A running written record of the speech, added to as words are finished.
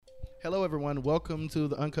Hello, everyone. Welcome to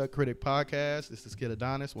the Uncut Critic Podcast. This is Kid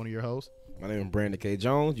Adonis, one of your hosts. My name is Brandon K.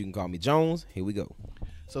 Jones. You can call me Jones. Here we go.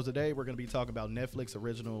 So today we're going to be talking about Netflix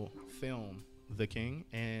original film, The King,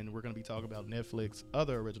 and we're going to be talking about Netflix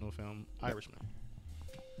other original film, Irishman.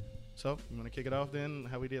 So you want to kick it off then,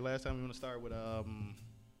 how we did last time? We want to start with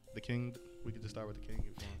The King. We could just start with The King if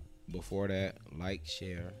you want. Before that, like,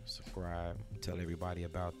 share, subscribe, tell everybody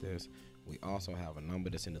about this. We also have a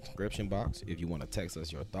number that's in the description box if you want to text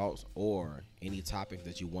us your thoughts or any topics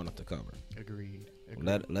that you want us to cover. Agreed.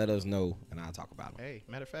 Let us know, and I'll talk about them. Hey,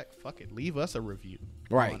 matter of fact, fuck it. Leave us a review.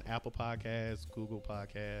 Right. On Apple Podcasts, Google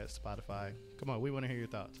Podcasts, Spotify. Come on, we want to hear your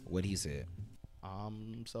thoughts. What he said.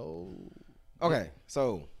 Okay,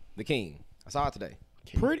 so The King. I saw it today.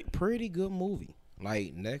 Pretty good movie.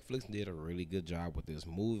 Like, Netflix did a really good job with this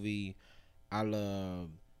movie. I love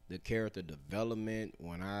the character development.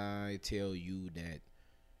 When I tell you that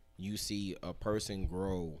you see a person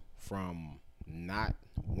grow from not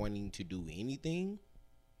wanting to do anything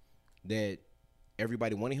that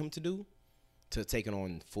everybody wanted him to do to taking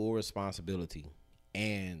on full responsibility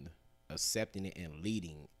and accepting it and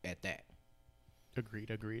leading at that.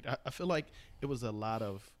 Agreed. I feel like it was a lot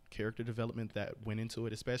of character development that went into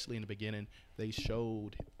it, especially in the beginning. They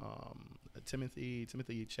showed Timothy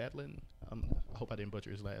Chatlin. I hope I didn't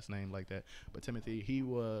butcher his last name like that. But Timothy, he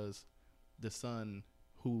was the son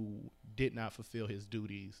who did not fulfill his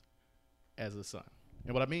duties as a son.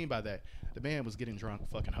 And what I mean by that, the man was getting drunk,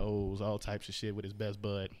 fucking hoes, all types of shit with his best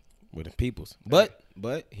bud. With the peoples. But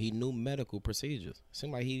he knew medical procedures.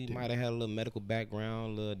 Seemed like he might have had a little medical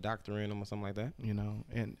background, a little doctor in him or something like that. You know,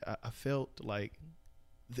 and I felt like,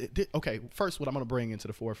 okay, first what I'm going to bring into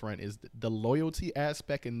the forefront is the loyalty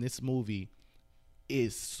aspect in this movie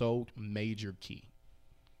is so major key.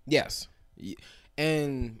 Yes.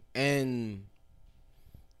 And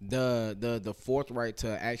the forthright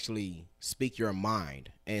to actually speak your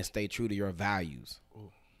mind and stay true to your values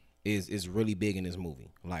is really big in this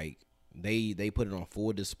movie. Like, they put it on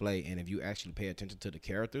full display, and if you actually pay attention to the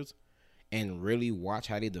characters and really watch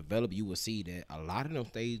how they develop, you will see that a lot of them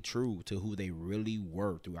stayed true to who they really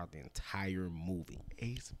were throughout the entire movie.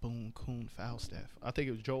 Ace Boone Coon Falstaff. I think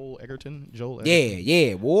it was Joel Egerton.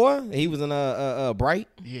 Yeah, boy. He was in Bright.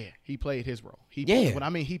 Yeah, he played his role. He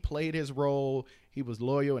played his role. He was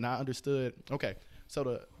loyal, and I understood. Okay,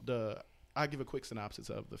 so I'll give a quick synopsis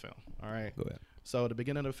of the film. All right. Go ahead. So at the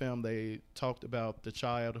beginning of the film, they talked about the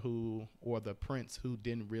child or the prince who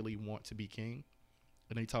didn't really want to be king.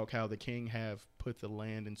 And they talk how the king have put the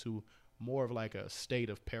land into more of like a state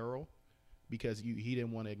of peril because he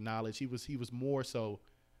didn't want to acknowledge. He was more so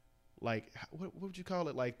like, what would you call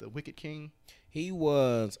it? Like the wicked king? He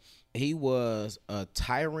was a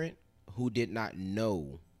tyrant who did not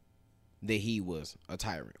know that he was a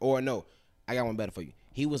tyrant. Or no, I got one better for you.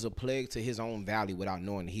 He was a plague to his own valley without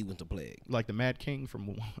knowing he was the plague. Like the Mad King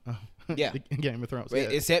from yeah. Game of Thrones. Yeah.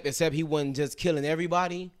 Except he wasn't just killing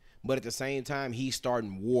everybody, but at the same time, he's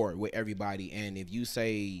starting war with everybody. And if you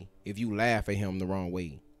laugh at him the wrong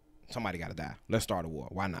way, somebody got to die. Let's start a war.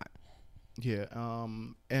 Why not? Yeah.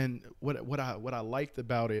 And what I liked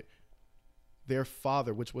about it, their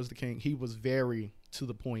father, which was the king, he was very to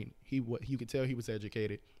the point. You could tell he was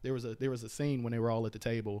educated. There was a scene when they were all at the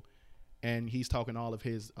table, and he's talking all of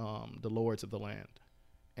his the lords of the land,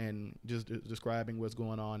 and just describing what's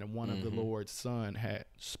going on. And one of the lord's son had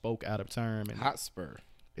spoke out of term. And Hotspur.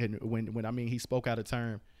 And when I mean he spoke out of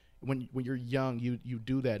term, when you're young, you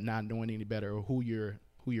do that not knowing any better or who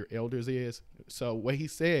your elders is. So what he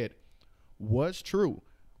said was true,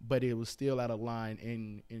 but it was still out of line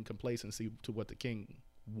in complacency to what the king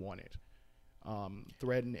wanted.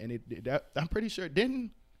 Threatened, and I'm pretty sure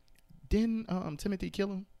didn't Timothy kill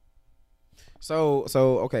him? So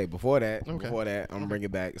okay. Before that, I'm gonna bring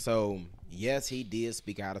it back. So yes, he did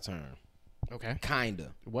speak out of turn. Okay.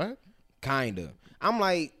 Kinda. What? Kinda. I'm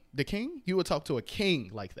like, the king? You would talk to a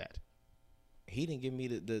king like that? He didn't give me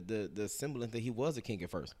the semblance that he was a king at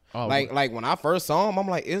first. Oh, like when I first saw him, I'm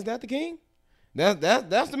like, is that the king? That's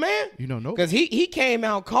the man? You don't know. Because he came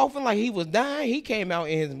out coughing like he was dying. He came out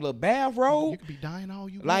in his little bathrobe. You could be dying all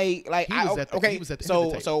you want. Like he was at the end of the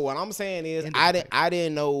table. So what I'm saying is I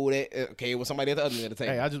didn't know that. Okay, it was somebody at the other end of the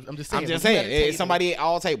table. Hey, I'm just saying. It's somebody at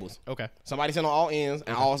all tables. Okay. Somebody sitting on all ends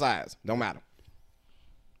and all sides. Don't matter.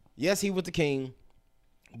 Yes, he was the king,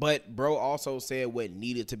 but bro also said what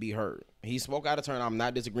needed to be heard. He spoke out of turn. I'm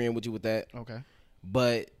not disagreeing with you with that. Okay.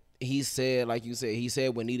 But he said, like you said, he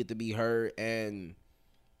said what needed to be heard. And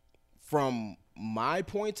from my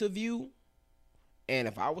point of view, and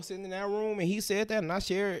if I was sitting in that room and he said that and I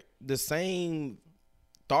shared the same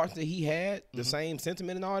thoughts that he had, the same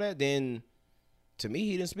sentiment and all that, then To me,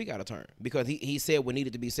 he didn't speak out of turn because he said what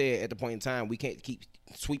needed to be said at the point in time. We can't keep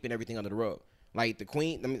sweeping everything under the rug. Like the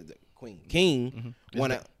king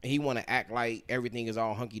wanna act like everything is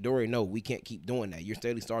all hunky dory. No, we can't keep doing that. You're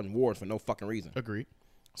steadily starting wars for no fucking reason. Agreed.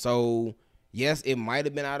 So yes, it might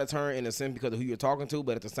have been out of turn in a sense because of who you're talking to,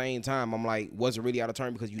 but at the same time, I'm like, was it really out of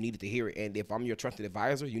turn because you needed to hear it? And if I'm your trusted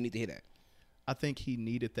advisor, you need to hear that. I think he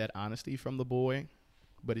needed that honesty from the boy,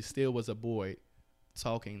 but he still was a boy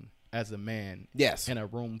talking as a man. Yes. In a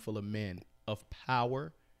room full of men of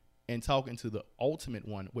power and talking to the ultimate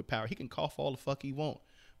one with power. He can cough all the fuck he want,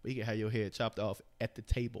 but he can have your head chopped off at the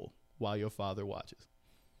table while your father watches.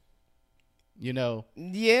 You know?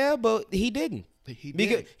 Yeah, but he didn't. He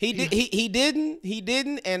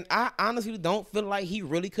didn't, and I honestly don't feel like he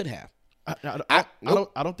really could have. I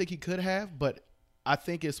don't think he could have, but I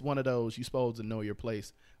think it's one of those you're supposed to know your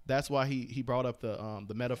place. That's why he brought up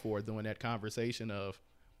the metaphor during that conversation of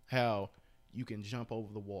how you can jump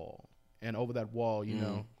over the wall, and over that wall, you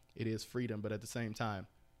know, it is freedom, but at the same time,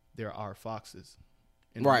 there are foxes.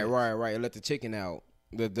 Right. Let the chicken out.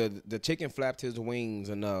 The chicken flapped his wings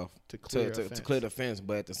enough to clear the fence,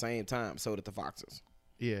 but at the same time, so did the foxes.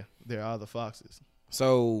 Yeah, there are the foxes.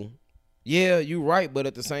 So, yeah, you're right, but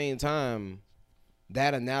at the same time,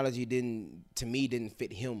 that analogy didn't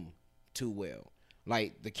fit him too well,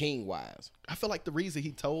 like the king wise. I feel like the reason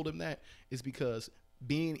he told him that is because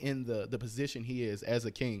being in the position he is as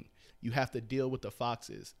a king, you have to deal with the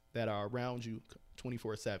foxes that are around you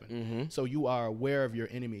 24/7. So you are aware of your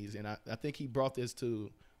enemies. And I think he brought this to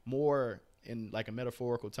more in like a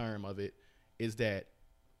metaphorical term of it is that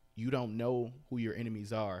you don't know who your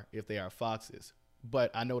enemies are if they are foxes. But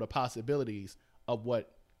I know the possibilities of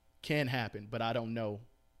what can happen, but I don't know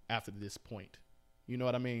after this point. You know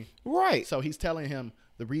what I mean? Right. So he's telling him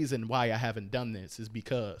the reason why I haven't done this is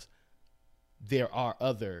because there are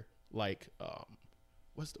other like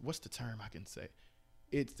what's the term I can say?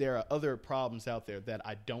 There are other problems out there that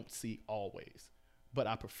I don't see always, but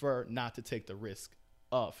I prefer not to take the risk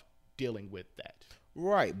of dealing with that.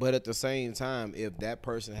 Right, but at the same time, if that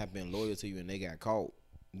person have been loyal to you and they got caught,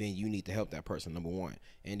 then you need to help that person, number one.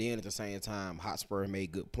 And then at the same time, Hotspur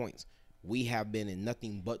made good points. We have been in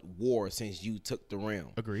nothing but war since you took the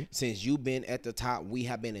realm. Agree. Since you've been at the top, we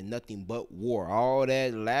have been in nothing but war. All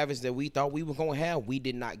that lavish that we thought we were going to have, we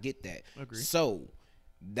did not get that. Agree. So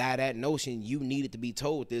that notion, you needed to be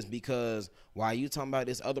told this because while you talking about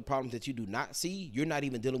this other problems that you do not see, you're not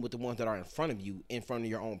even dealing with the ones that are in front of you, in front of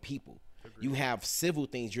your own people. Agreed. You have civil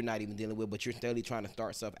things you're not even dealing with, but you're steadily trying to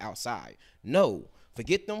start stuff outside. No,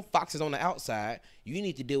 forget them foxes on the outside. You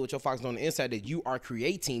need to deal with your foxes on the inside that you are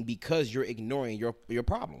creating because you're ignoring your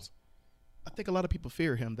problems. I think a lot of people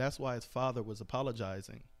fear him. That's why his father was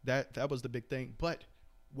apologizing. That was the big thing. But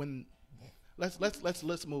when let's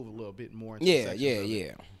move a little bit more into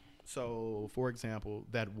yeah. So, for example,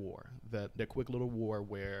 that war, that quick little war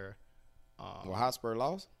where Hotspur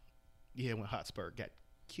lost? Yeah, when Hotspur got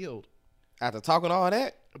killed. After talking all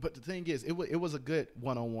that? But the thing is, it was a good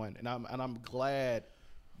one-on-one, and I'm glad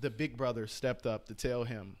the big brother stepped up to tell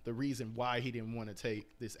him the reason why he didn't want to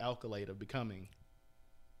take this accolade of becoming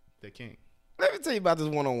the king. Let me tell you about this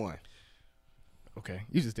one-on-one. Okay,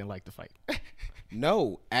 you just didn't like the fight.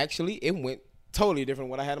 No, actually, it went totally different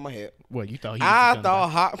than what I had in my head. Well, you thought I thought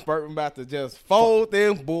Hotspur was about to just fold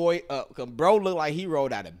them boy up, cause bro looked like he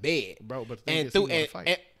rolled out of bed, bro. But the thing is,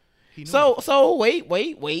 so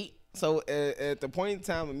wait. So at the point in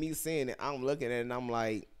time of me seeing it, I'm looking at it and I'm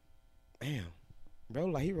like, damn, bro,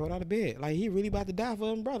 like he rolled out of bed, like he really about to die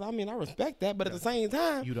for him, brother. I mean, I respect that, but at the same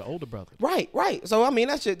time, you the older brother, right. So I mean,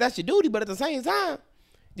 that's your duty, but at the same time,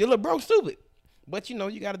 your little bro stupid. But you know,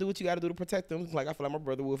 you got to do what you got to do to protect them. Like I feel like my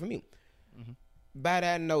brother would for me. By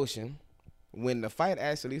that notion, when the fight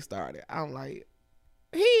actually started, I'm like,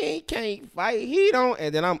 he can't fight. He don't.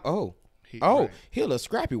 And then I'm, he a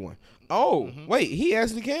scrappy one. Wait, he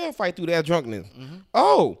actually can fight through that drunkenness.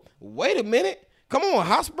 Wait a minute. Come on,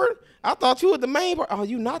 Hotspur. I thought you were the main person. Oh,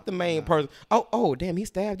 you not the main person. Oh, damn, he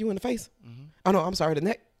stabbed you in the face. Oh, no, I'm sorry, the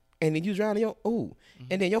neck. And then you drowned in your,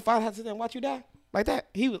 and then your father had to sit there and watch you die like that.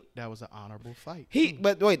 That was an honorable fight.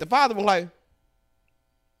 But wait, the father was like,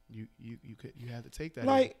 You had to take that.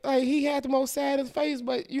 Like he had the most saddest face,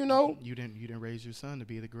 but you know, you didn't raise your son to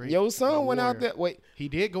be the great. Your son went out there. Wait, he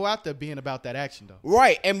did go out there being about that action though.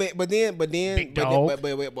 Right, and but then, Big dog.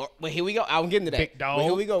 but here we go. I'm getting to that. Big dog. But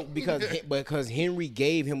here we go because Henry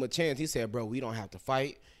gave him a chance. He said, "Bro, we don't have to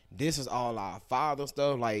fight. This is all our father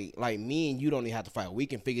stuff. Like me and you don't even have to fight. We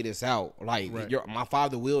can figure this out. Like my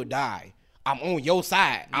father will die. I'm on your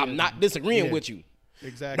side. I'm not disagreeing with you."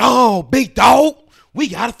 Exactly. No, big dog, we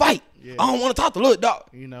gotta fight. Yeah. I don't want to talk to little dog.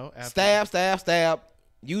 You know, Stab.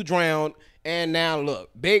 You drowned, and now look,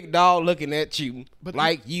 big dog looking at you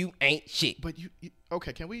like you ain't shit. But you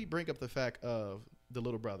okay? Can we bring up the fact of the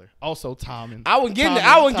little brother, also Tom and I was getting to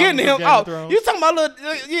him. Oh, you talking about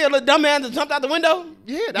little dumb man that jumped out the window?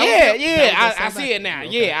 Yeah, I see it now.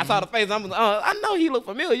 Okay. Yeah, I saw the face. I know he looked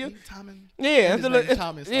familiar. Tom and, the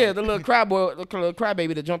little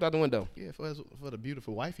crybaby that jumped out the window. Yeah, for the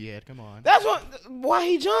beautiful wife he had. Come on. That's why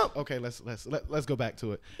he jumped. Okay, let's go back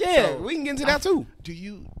to it. Yeah, so, we can get into that too. Do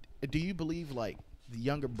you believe like the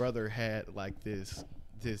younger brother had like this?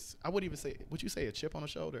 I wouldn't even say. Would you say a chip on the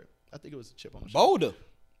shoulder? I think it was a chip on the shoulder. Bolder.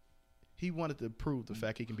 He wanted to prove the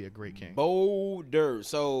fact he can be a great king. Bolder.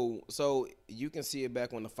 So you can see it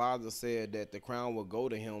back when the father said that the crown will go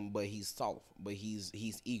to him, but he's soft, but he's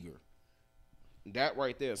eager. That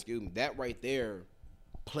right there,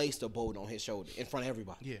 placed a bolt on his shoulder in front of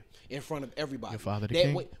everybody. Yeah. In front of everybody. Your father the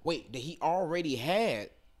king. Wait, that he already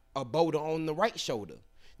had a boulder on the right shoulder.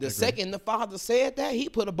 The second the father said that, he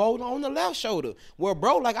put a boulder on the left shoulder. Well,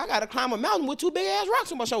 bro, like I gotta climb a mountain with 2 big ass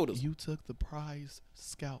rocks on my shoulders. You took the prize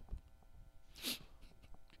scalp.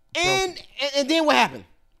 And then what happened?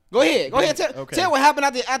 Go ahead. Tell what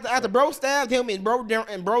happened after bro stabbed him and bro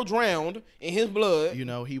drowned in his blood. You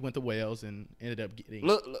know, he went to Wales and ended up getting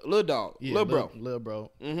little dog, little bro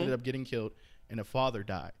ended up getting killed, and the father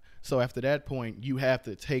died. So after that point, you have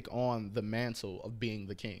to take on the mantle of being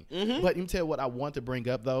the king. Mm-hmm. But let me tell you what I want to bring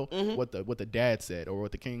up though, what the dad said or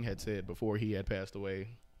what the king had said before he had passed away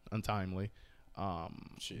untimely,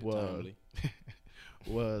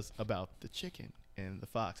 was about the chicken and the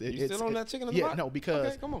fox. You still on that chicken and the fox? Yeah, no,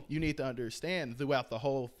 because come on. You need to understand throughout the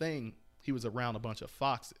whole thing, he was around a bunch of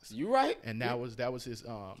foxes. You right? And that was his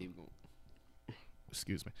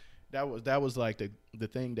excuse me. That was like the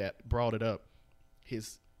thing that brought it up.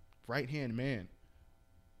 His right-hand man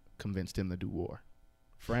convinced him to do war.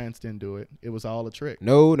 France didn't do it. It was all a trick.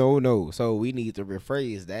 No. So we need to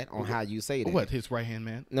rephrase that on how you say that. What, his right-hand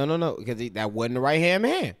man? No, because that wasn't the right-hand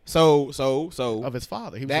man. So of his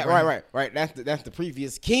father. He was that right. That's the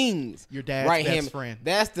previous king's your dad's right-hand best friend.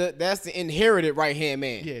 That's the inherited right-hand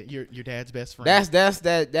man. Yeah, your dad's best friend. That's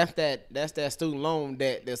that student loan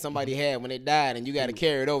that somebody had when they died, and you got to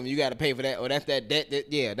carry it over. And you got to pay for that. Or that's that debt.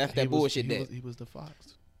 That's that bullshit debt. He was the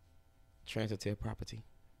fox. Transfer to property.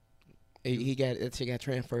 He got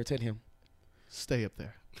transferred to him. Stay up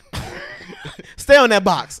there. Stay on that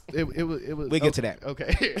box. It was. We get to that.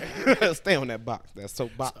 Okay. Stay on that box. That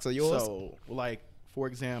soapbox of yours. So, like for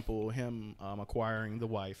example, him acquiring the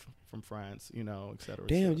wife from France, you know, et cetera.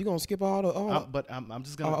 Damn, you gonna skip all the? But I'm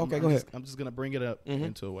just gonna. Okay, go ahead. I'm just gonna bring it up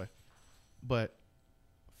into a way. But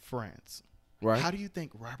France. Right. How do you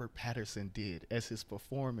think Robert Pattinson did as his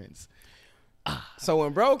performance? So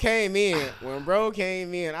when bro came in,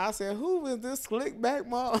 I said, "Who is this slick back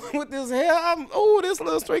mom with this hair? This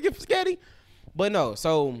little streaky spaghetti." But no,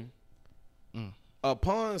 so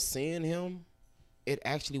upon seeing him, it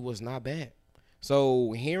actually was not bad.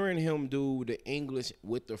 So hearing him do the English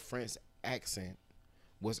with the French accent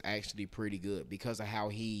was actually pretty good because of how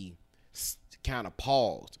he kind of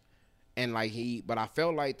paused. And but I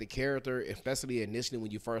felt like the character, especially initially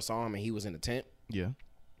when you first saw him and he was in the tent. Yeah.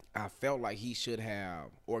 I felt like he should have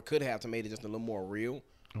or could have to made it just a little more real.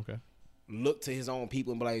 Okay. Look to his own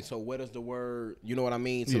people and be like, so what is the word? You know what I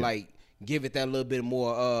mean? To like give it that little bit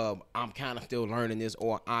more I'm kind of still learning this,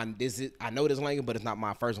 or I know this language, but it's not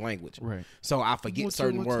my first language. Right. So I forget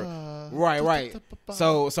certain words. Right.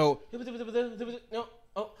 So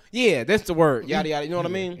yeah, that's the word. Yada yada. You know what I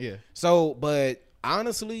mean? Yeah. So, but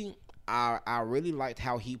honestly, I really liked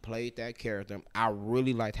how he played that character. I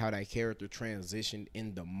really liked how that character transitioned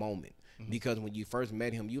in the moment. Because when you first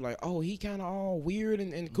met him, you like, oh, he kind of all weird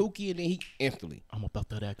and kooky, and then he instantly, I'm about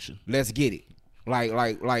that action. Let's get it.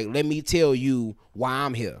 Like, let me tell you why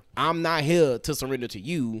I'm here. I'm not here to surrender to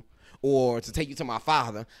you or to take you to my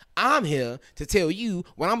father. I'm here to tell you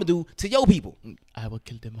what I'm going to do to your people. I will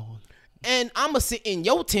kill them all. And I'm going to sit in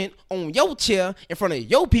your tent on your chair in front of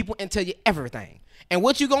your people and tell you everything. And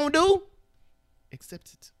what you going to do?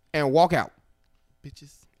 Accept it. And walk out.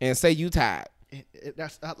 Bitches. And say you tired.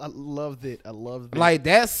 I loved it. I loved it. Like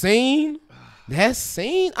that scene.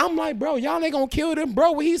 I'm like, bro, y'all ain't going to kill them,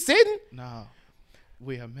 bro, where he's sitting? Nah.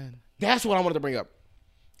 We are men. That's what I wanted to bring up.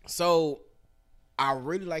 So I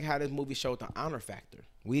really like how this movie showed the honor factor.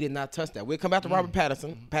 We did not touch that. We'll come back to Robert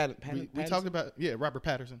Pattinson. We talked about Robert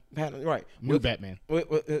Pattinson. Right. New Batman.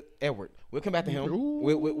 Edward. We'll come back to him.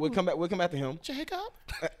 We'll come back to him. Jacob.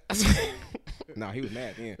 No, he was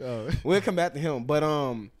mad. Yeah. We'll come back to him. But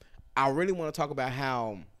I really want to talk about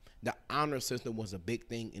how the honor system was a big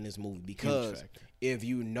thing in this movie because if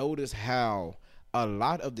you notice how a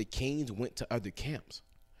lot of the kings went to other camps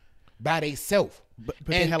by themselves. But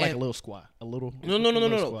they had like a little squad.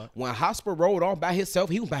 No. Squad. When Hotspur rolled off by himself,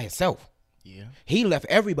 he was by himself. Yeah. He left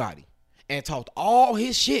everybody and talked all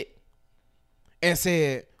his shit and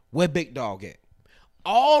said, where Big Dog at?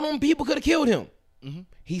 All them people could have killed him. Mm-hmm.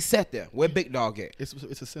 He sat there. Where Big Dog at? It's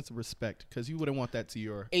a sense of respect because you wouldn't want that to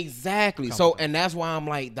your exactly. So, and that's why I'm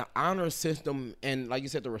like the honor system and like you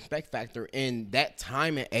said, the respect factor in that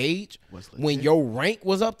time and age when your rank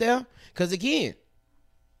was up there. Because again,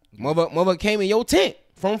 mother came in your tent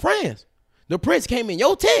from France. The prince came in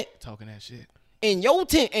your tent talking that shit in your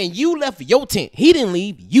tent, and you left your tent. He didn't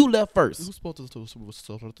leave. You left first. He was supposed to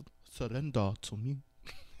surrender to me.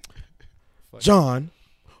 John,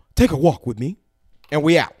 take a walk with me. And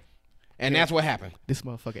we out. And that's what happened. This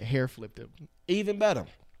motherfucker hair flipped him. Even better.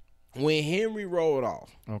 When Henry rolled off.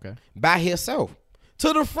 Okay. By himself.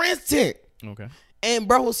 To the French tent. Okay. And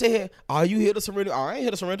bro said, are you here to surrender? Oh, I ain't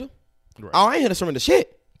here to surrender. Right. Oh, I ain't here to surrender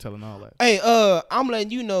shit. Telling all that. Hey, I'm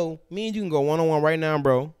letting you know, me and you can go one-on-one right now,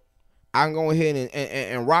 bro. I can go ahead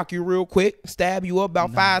and rock you real quick, stab you up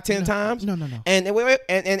about 5-10 times. No. And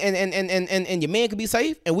your man can be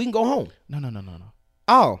safe and we can go home. No.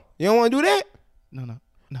 Oh, you don't want to do that? No.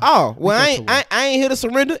 Oh, well, I ain't here to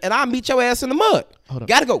surrender, and I'll meet your ass in the mud. Hold up.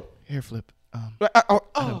 Gotta go. Hair flip.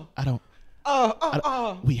 I don't.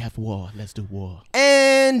 We have war. Let's do war.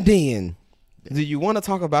 And then, do you want to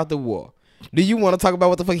talk about the war? Do you want to talk about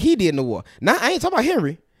what the fuck he did in the war? Now, I ain't talking about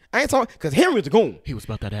Henry. I ain't talking, because Henry was the goon. He was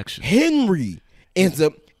about that action. Henry is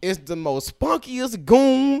the most spunkiest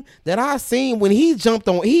goon that I seen when he jumped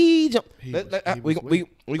on. We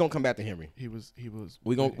gonna come back to Henry.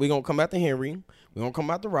 We gonna come back to Henry. We gonna come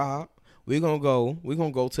back to Rob. We gonna go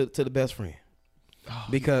to the best friend.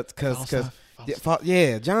 Because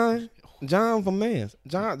John from man.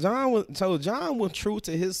 John was true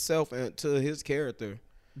to himself and to his character.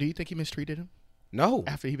 Do you think he mistreated him? No.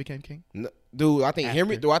 After he became king? No. Do I think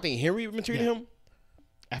Henry mistreated him?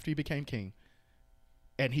 After he became king.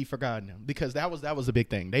 And he forgotten him because that was a big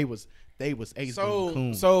thing. They was Ace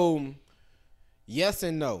Coon. So yes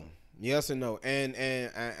and no, and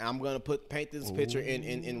I'm gonna paint this picture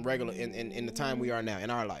in regular in the time we are now in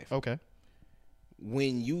our life. Okay.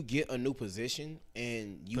 When you get a new position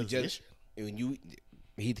and you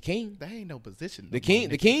he's the king. That ain't no position. The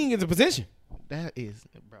king is a position. That is,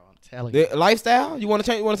 bro. I'm telling you. The lifestyle. You want to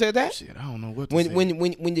change? You want to say that? Shit, I don't know what.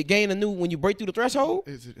 When you gain when you break through the threshold.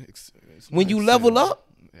 It's when you level up.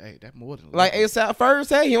 Hey, that more than like ASAP first.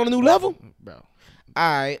 Hey, he on a new level, bro. All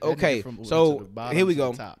right, okay. So here we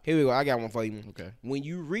go. I got one for you. Okay. When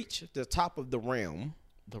you reach the top of the realm,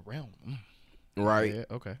 right? Yeah,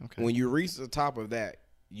 okay. When you reach the top of that,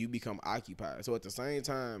 you become occupied. So at the same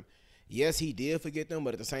time, yes, he did forget them,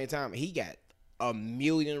 but at the same time, he got a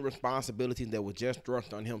million responsibilities that were just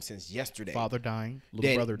thrust on him since yesterday. Father dying,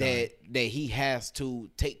 little brother dying. That he has to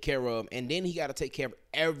take care of, and then he got to take care of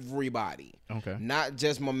everybody. Okay. Not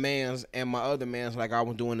just my mans and my other mans like I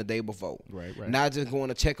was doing the day before. Right. Not just going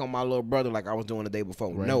to check on my little brother like I was doing the day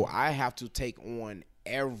before. Right. No, I have to take on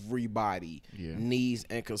everybody needs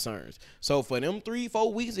and concerns. So for them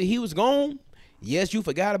 3-4 weeks that he was gone, yes, you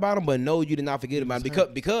forgot about him, but no, you did not forget about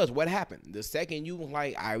him because what happened? The second you was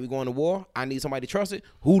like, all right, we going to war. I need somebody to trust it.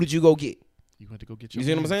 Who did you go get? You went to go get your. You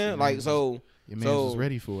see what I'm saying? Like so, your man was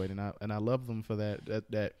ready for it, and I love them for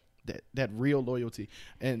that real loyalty,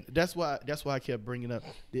 and that's why I kept bringing up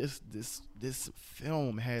this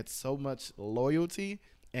film had so much loyalty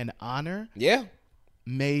and honor. Yeah,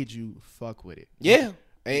 made you fuck with it. Yeah,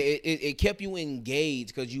 it kept you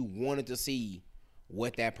engaged because you wanted to see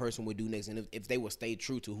what that person would do next, and if they would stay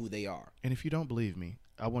true to who they are. And if you don't believe me,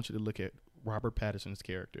 I want you to look at Robert Pattinson's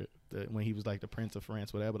character when he was like the Prince of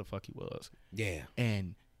France, whatever the fuck he was. Yeah.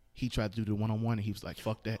 And he tried to do the one-on-one, and he was like,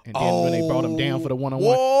 fuck that. And then when they brought him down for the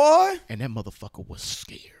one-on-one, and that motherfucker was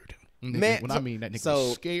scared. Man, I mean that nigga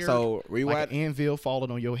was scared. So rewind. Like an anvil falling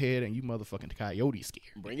on your head, and you motherfucking coyote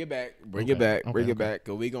scared. Bring it back. Bring it back.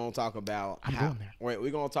 Cause we gonna talk about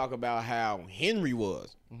we're gonna talk about how Henry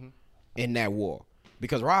was in that war.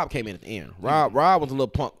 Because Rob came in at the end. Rob was a little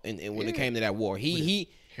punk when it came to that war. He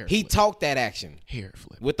talked that action. Hair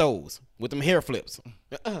flip. With them hair flips.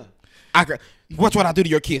 Watch what I do to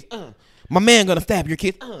your kids. My man gonna stab your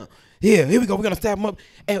kids. Yeah, here we go. We're gonna stab him up.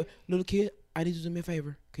 Hey, little kid, I need you to do me a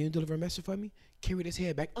favor. Can you deliver a message for me? Carry this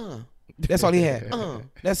head back. That's all he had.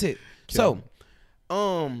 That's it. So,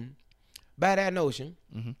 by that notion,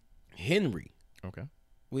 Henry. Okay.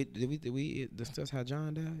 Did we discuss how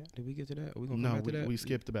John died? Did we get to that? Are we gonna come back to that? We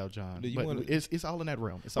skipped about John. You But wanna- it's all in that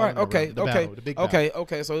realm. It's all Right. in that Okay. realm. The Okay. battle, the big battle.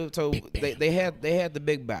 Okay. So they had the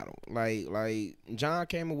big battle. Like John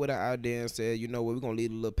came up with an idea and said, you know what, we're gonna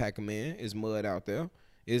leave a little pack of men. It's mud out there.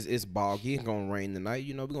 It's boggy. It's gonna rain tonight.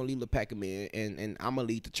 You know, we're gonna leave a little pack of men, and I'm gonna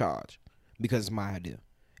lead the charge because it's my idea.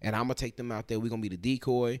 And I'm gonna take them out there. We're gonna be the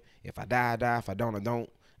decoy. If I die, I die. If I don't, I don't.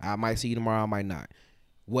 I might see you tomorrow. I might not.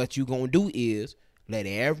 What you gonna do is let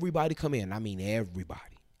everybody come in. I mean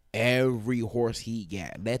everybody. Every horse he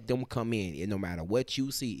got. Let them come in. And no matter what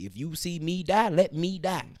you see. If you see me die, let me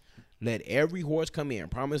die. Let every horse come in.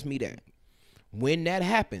 Promise me that. When that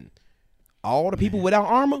happened, all the people without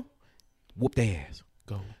armor, whoop their ass.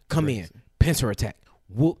 Go. Come crazy. in. Pincer attack.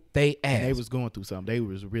 Whoop they ass. And they was going through something. They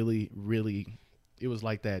was really, really. It was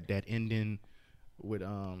like that ending with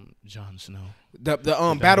Jon Snow. The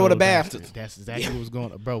Battle of the Bastards. That's exactly what was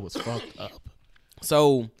going on. Bro was fucked up.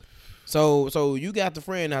 So you got the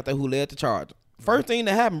friend out there who led the charge. First thing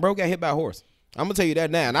that happened, bro got hit by a horse. I'm gonna tell you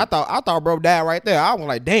that now. And I thought bro died right there. I was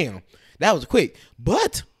like, damn, that was quick.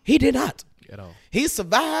 But he did not. At all. He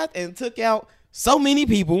survived and took out so many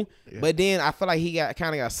people. Yeah. But then I feel like he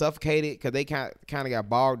kind of got suffocated because they kind of got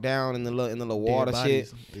bogged down in the little water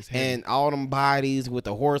shit. And all them bodies with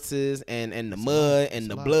the horses and the mud and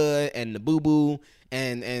the blood and the boo boo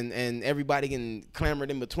and everybody getting clamored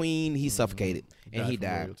in between. He suffocated and he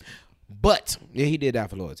died. Loyalty. But yeah, he did die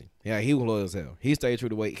for loyalty. Yeah, he was loyal as hell. He stayed true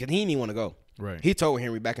to the way because he didn't even want to go. Right. He told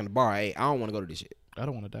Henry back in the bar, "Hey, I don't want to go to this shit." I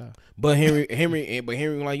don't want to die. But Henry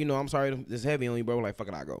was like, you know, I'm sorry, this is heavy on you, bro. Like, fuck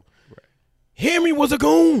it, I go. Right. Henry was a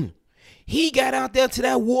goon. He got out there to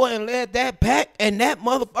that war and led that pack, and that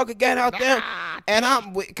motherfucker got out there,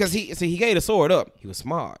 and because he gave the sword up. He was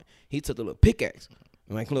smart. He took the little pickaxe,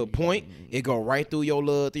 like a little point. It go right through your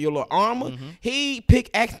little armor. Mm-hmm. He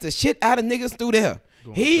pickaxed the shit out of niggas through there.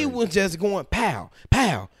 He was just going pow,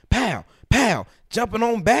 pow, pow, pow, jumping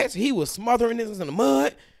on backs. He was smothering niggas in the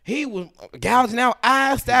mud. He was gouging out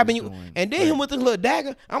eyes, stabbing you. And then him with this little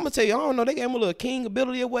dagger, I'm going to tell you, I don't know, they gave him a little king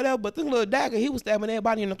ability or whatever, but this little dagger, he was stabbing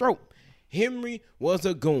everybody in the throat. Henry was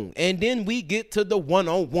a goon. And then we get to the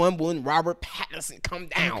one-on-one when Robert Pattinson come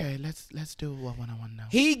down. Okay, let's do a one-on-one now.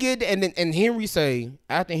 He get, and Henry say,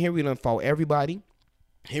 after Henry done fought everybody,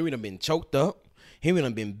 Henry done been choked up, Henry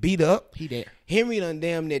done been beat up. He there. Henry done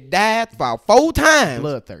damn near died about 4 times.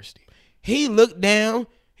 Bloodthirsty. He looked down,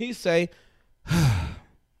 he say,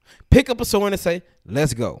 pick up a sword and say,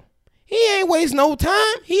 let's go. He ain't waste no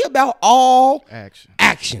time. He about all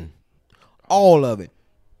action. All of it.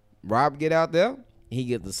 Rob get out there. He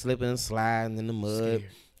get the slipping and sliding in the mud. Scared.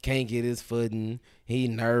 Can't get his footing. He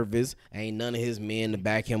nervous. Ain't none of his men to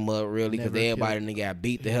back him up really because everybody done got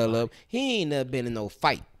beat the hell up. He ain't never been in no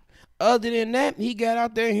fight. Other than that, he got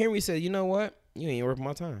out there and Henry said, you know what? You ain't worth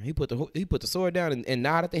my time. He put the sword down and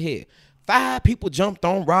nodded the head. 5 people jumped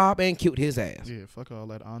on Rob and killed his ass. Yeah, fuck all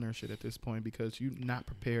that honor shit at this point because you not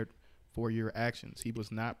prepared for your actions. He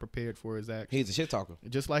was not prepared for his actions. He's a shit talker.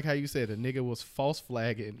 Just like how you said, the nigga was false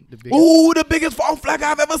flagging. The biggest false flag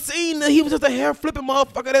I've ever seen. He was just a hair flipping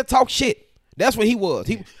motherfucker that talk shit. That's what he was.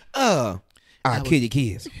 He, I'll kill your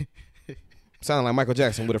kids. Sounding like Michael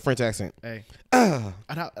Jackson with a French accent. Hey.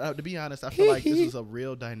 To be honest, I feel like this was a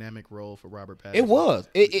real dynamic role for Robert Pattinson. It was.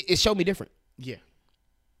 It showed me different. Yeah.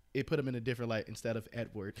 It put him in a different light instead of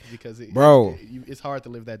Edward because it's hard to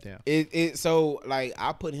live that down. So like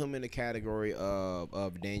I put him in the category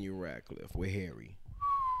of Daniel Radcliffe with Harry.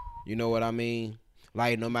 You know what I mean?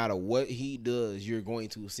 Like no matter what he does, you're going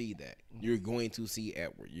to see that. You're going to see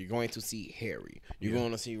Edward. You're going to see Harry. You're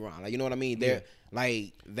going to see Ron. Like you know what I mean? They're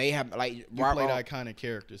like they have like you played iconic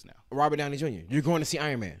characters now. Robert Downey Jr. You're going to see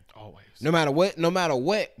Iron Man. Always. No matter what.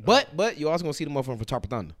 But you're also gonna see the motherfucker from Top of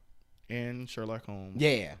Thunder. And Sherlock Holmes.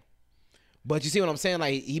 Yeah. But you see what I'm saying?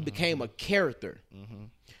 Like he became a character. Mm-hmm.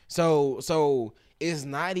 So it's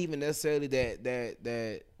not even necessarily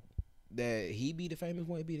that he be the famous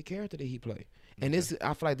one, it be the character that he played. And I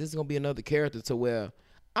feel like this is gonna be another character to where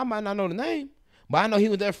I might not know the name, but I know he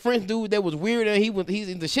was that French dude that was weird and he's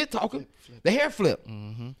in the shit talker, the hair flip.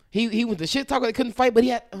 Mm-hmm. He was the shit talker that couldn't fight, but he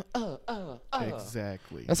had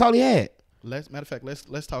exactly. That's all he had. Matter of fact,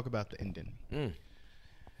 let's talk about the ending.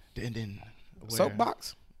 The ending.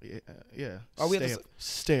 Soapbox. Yeah. Oh,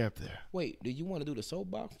 stay up there. Wait, do you want to do the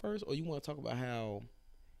soapbox first, or you want to talk about how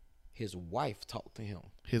his wife talked to him?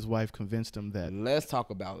 His wife convinced him that. Let's talk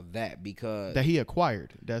about that because that he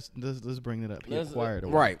acquired. Let's bring it up. He acquired.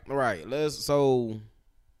 Right.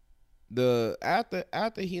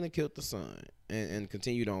 After he done killed the son and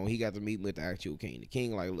continued on, he got to meet with the actual king. The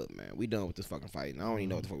king like, look, man, we done with this fucking fighting. I don't even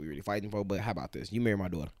know what the fuck we really fighting for, but how about this? You marry my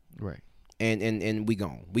daughter. Right. and we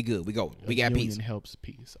gone. We good. We go. We got peace. Union helps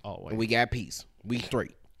peace always. We got peace. We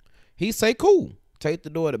straight. He say, cool. Take the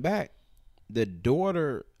daughter back. The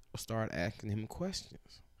daughter start asking him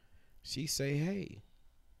questions. She say, hey,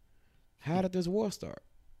 how did this war start?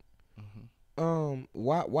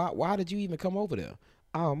 Why did you even come over there?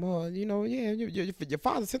 Your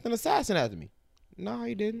father sent an assassin after me. No,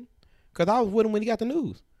 he didn't. Cause I was with him when he got the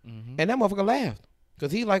news, and that motherfucker laughed.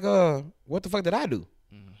 Cause he like, what the fuck did I do?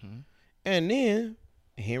 And then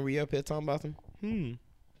Henry up here talking about some,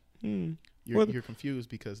 You're confused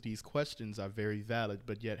because these questions are very valid,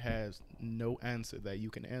 but yet has no answer that you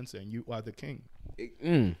can answer, and you are the king.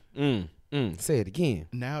 Say it again.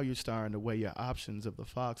 Now you're starting to weigh your options of the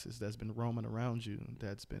foxes that's been roaming around you,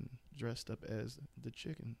 that's been dressed up as the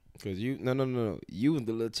chicken. Cause no. You was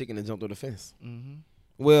the little chicken that jumped over the fence.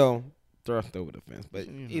 Well, thrust over the fence, but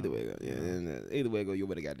either way, either way go, you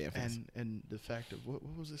over the goddamn fence. And the fact of what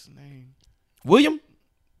was his name? William.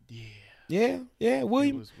 Yeah,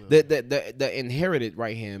 William. The inherited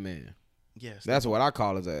right hand man. Yes, that's what I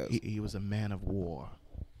call his ass. He was a man of war.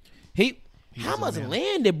 How much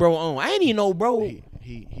land did bro own? I ain't even know, bro.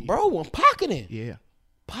 Bro was pocketing. Yeah,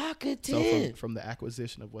 pocketing. So from the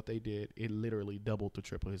acquisition of what they did, it literally doubled to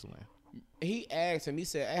triple his land. He asked him. He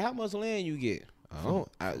said, "Hey, how much land you get?" I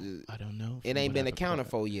don't know. It ain't been accounted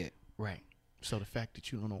for yet. Right. So the fact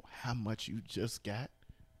that you don't know how much you just got,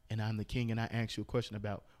 and I'm the king, and I ask you a question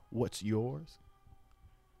about what's yours,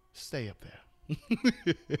 stay up there.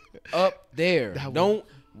 Up there. Don't,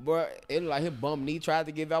 bro. It like his bum knee tried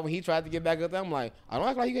to get out when he tried to get back up there. I'm like, I don't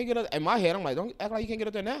act like you can't get up. In my head, I'm like, don't act like you can't get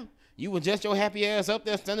up there now. You was just your happy ass up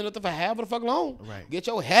there standing up there for half of the fuck long. Right. Get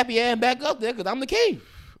your happy ass back up there, cause I'm the king.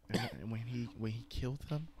 And when he killed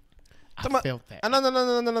them, I felt that. No.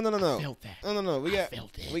 I felt that. No.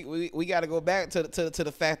 We got to go back to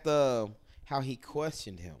the fact of how he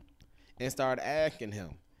questioned him and started asking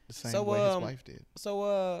him. The same way his wife did.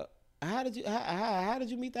 So how did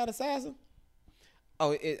you meet that assassin?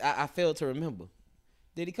 Oh, I failed to remember.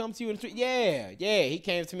 Did he come to you in the street? Yeah. He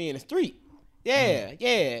came to me in the street.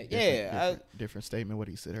 Yeah. Different statement what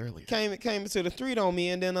he said earlier. Came to the street on me,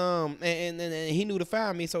 and then and he knew to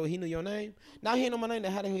find me, so he knew your name. Now he know my name.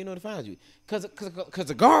 How the hell he know to find you? Cause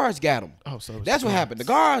the guards got him. Oh, so that's what happened. The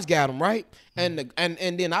guards got him, right? And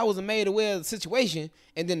then I was made aware of the situation,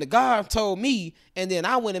 and then the guard told me, and then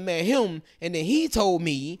I went and met him, and then he told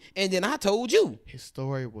me, and then I told you. His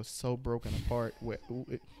story was so broken apart.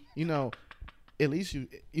 At least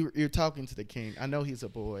you're talking to the king. I know he's a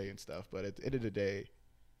boy and stuff, but at the end of the day,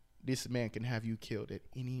 this man can have you killed at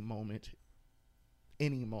any moment.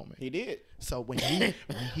 Any moment. He did. So when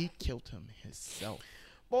he killed him himself,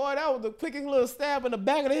 boy, that was the quickest little stab in the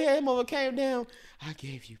back of the head. His mother came down. I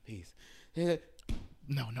gave you peace.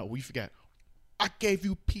 No, we forgot. I gave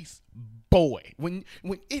you peace, boy. When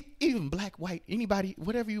even black, white, anybody,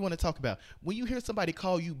 whatever you want to talk about, when you hear somebody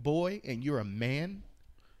call you boy and you're a man.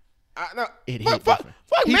 Fuck,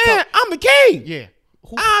 man, I'm the king. Yeah.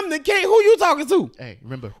 I'm the king. Who you talking to? Hey,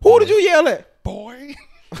 remember. Who did you yell at? Boy.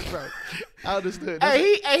 Bro, I understood.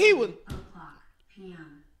 He was.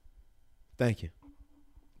 PM. Thank you.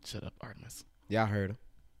 Shut up, Artemis. Y'all heard him.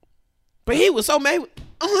 But he was so mad.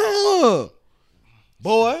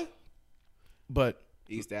 Boy. But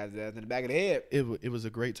he stabbed his ass in the back of the head. It was a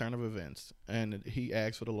great turn of events. And he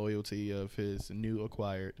asked for the loyalty of his new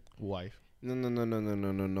acquired wife.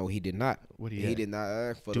 No. He did not. He did not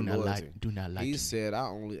ask for the loyalty. Do not lie. He said, "I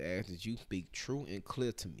only ask that you speak true and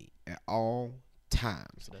clear to me at all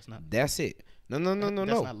times." So that's it. No. That's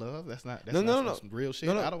not love. That's not some real shit.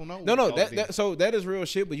 I don't know. No. That is real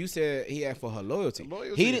shit. But you said he asked for her loyalty.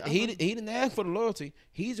 He didn't ask for the loyalty.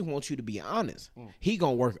 He just wants you to be honest. He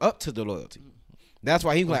gonna work up to the loyalty. That's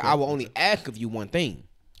why he was like, "I will only ask of you one thing."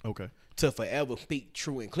 Okay. To forever speak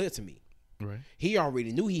true and clear to me. Right. He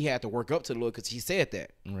already knew he had to work up to the loyalty because he said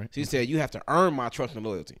that. Right. So he said, "You have to earn my trust and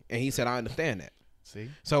loyalty," and he said, "I understand that." See.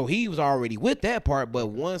 So he was already with that part, but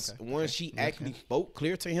once she actually spoke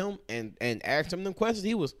clear to him and asked him them questions,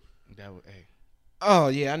 he was. Oh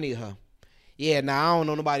yeah, I need her. Yeah, now I don't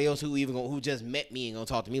know nobody else who just met me and gonna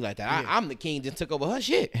talk to me like that. I'm the king, just took over her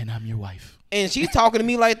shit, and I'm your wife. And she's talking to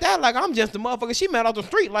me like that, like I'm just a motherfucker she met off the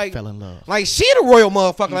street, like fell in love, like she the royal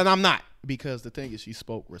motherfucker, and I'm not. Because the thing is, she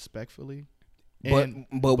spoke respectfully,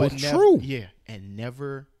 but was true. Yeah, and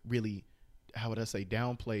never really, how would I say,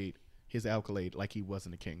 downplayed his accolade like he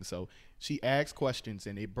wasn't a king. So she asked questions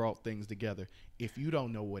and it brought things together. If you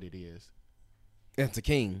don't know what it is, it's a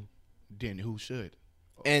king. Then who should?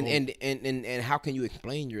 And how can you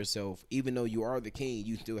explain yourself? Even though you are the king,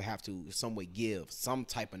 you still have to some way give some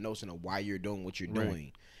type of notion of why you're doing what you're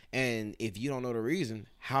doing. And if you don't know the reason,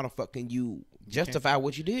 how the fuck can you justify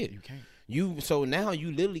what you did? You can't. So now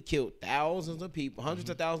you literally killed thousands of people, hundreds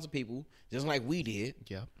of thousands of people, just like we did.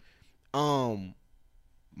 Yep.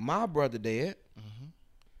 My brother dead,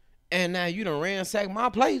 and now you done ransacked my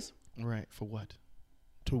place. Right. For what?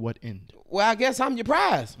 To what end? Well, I guess I'm your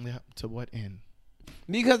prize. Yeah. To what end?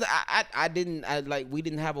 Because we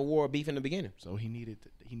didn't have a war or beef in the beginning. So he needed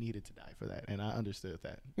to die for that, and I understood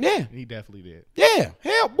that. Yeah. He definitely did. Yeah.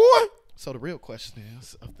 Hell, boy. So the real question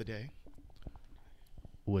is of the day: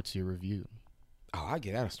 what's your review? Oh, I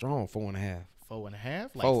get out a strong 4.5.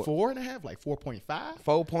 4.5? Like 4.5? Like 4.5?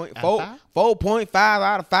 4.5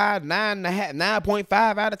 out of 5, 9.5,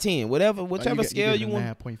 9.5 out of 10. Whichever scale you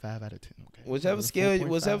want. 9.5 out of 10. Okay. Whichever scale you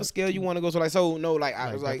want to go. I was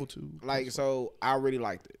like, so I really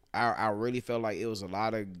liked it. I really felt like it was a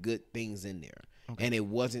lot of good things in there. Okay. And it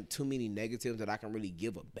wasn't too many negatives that I can really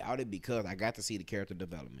give about it because I got to see the character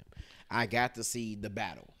development. I got to see the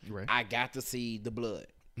battle. Right. I got to see the blood.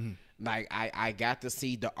 Like I got to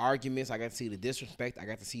see the arguments. I got to see the disrespect. I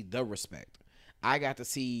got to see the respect. I got to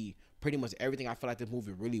see pretty much everything I feel like this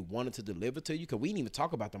movie really wanted to deliver to you. Because we didn't even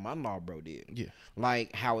talk about the monologue bro did. Yeah.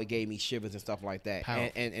 Like how it gave me shivers and stuff like that.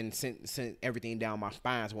 And sent everything down my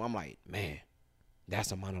spine. So I'm like, man,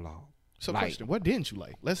 that's a monologue. So question, what didn't you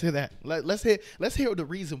like? Let's hear that. Let's hear the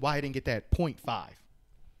reason why I didn't get that 0.5.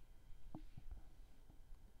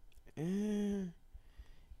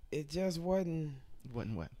 It just wasn't.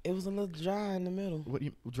 Wasn't what? It was a little dry in the middle. What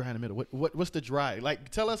you dry in the middle? What's the dry? Like,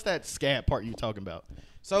 tell us that scab part you talking about.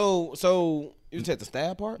 So you said the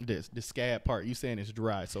stab part? The scab part. You saying it's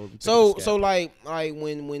dry? So like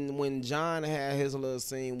when John had his little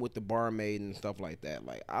scene with the barmaid and stuff like that.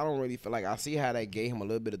 Like I don't really feel like I see how that gave him a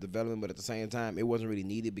little bit of development, but at the same time, it wasn't really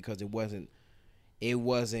needed because it wasn't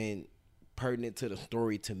pertinent to the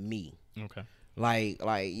story to me. Okay. Like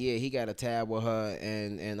yeah, he got a tab with her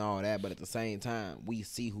and all that, but at the same time, we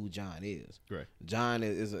see who John is. Right. John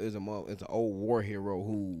is an old war hero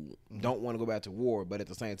who don't want to go back to war, but at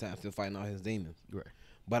the same time still fighting all his demons. Right.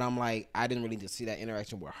 But I'm like, I didn't really see that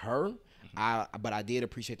interaction with her. But I did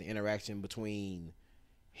appreciate the interaction between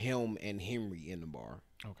him and Henry in the bar.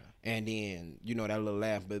 Okay. And then, that little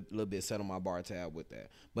laugh, but a little bit set on my bar tab with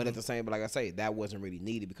that. But at the same, but like I say, that wasn't really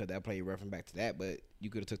needed because that played reference back to that, but you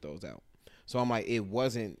could have took those out. So I'm like, it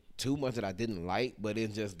wasn't too much that I didn't like, but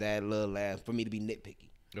it's just that little laugh for me to be nitpicky.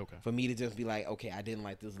 Okay. For me to just be like, okay, I didn't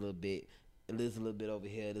like this a little bit. This a little bit over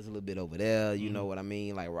here. This a little bit over there. You know what I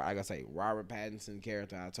mean? Like I say, Robert Pattinson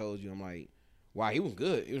character, I told you, I'm like, wow, he was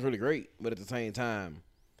good. He was really great. But at the same time,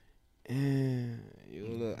 yeah, you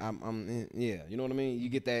know what I mean? You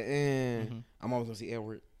get that, I'm always going to see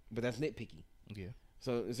Edward, but that's nitpicky. Yeah.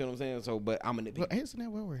 So you see what I'm saying? So, but I'm a nitpicky. Well, isn't that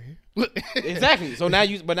why we're here? Exactly. So now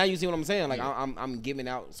you see what I'm saying? Like I'm giving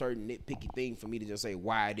out certain nitpicky things for me to just say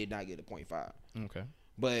why I did not get a 0.5. Okay.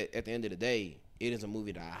 But at the end of the day, it is a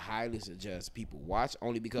movie that I highly suggest people watch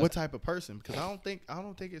only because. What type of person? Because I don't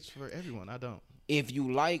think it's for everyone. I don't. If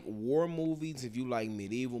you like war movies, if you like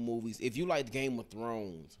medieval movies, if you like Game of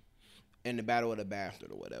Thrones and the Battle of the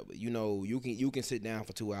Bastard or whatever, you can sit down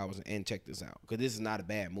for 2 hours and check this out because this is not a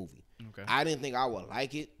bad movie. Okay. I didn't think I would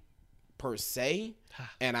like it per se,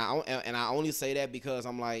 and I only say that because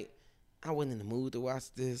I'm like, I wasn't in the mood to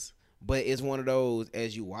watch this. But it's one of those,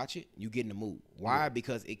 as you watch it, you get in the mood. Why? Right.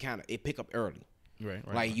 Because it pick up early. Right.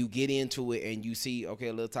 Like you get into it and you see, okay,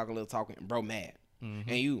 a little talking, bro mad,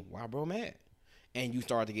 and why bro mad? And you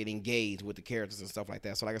start to get engaged with the characters and stuff like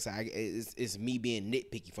that. So like I said, it's me being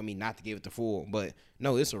nitpicky for me not to give it the full. But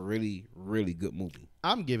no, it's a really, really good movie.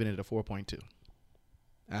 I'm giving it a 4.2.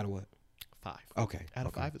 Out of what? 5. Okay. Out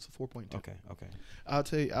of 5, it's a 4.2. Okay.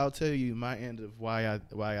 I'll tell you my end of why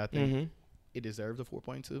I think it deserves a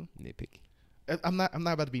 4.2. Nitpicky. I'm not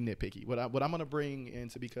about to be nitpicky. What I'm gonna bring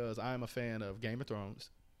into, because I'm a fan of Game of Thrones,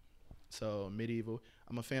 so medieval.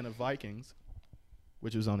 I'm a fan of Vikings,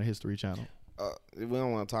 which was on the History Channel. We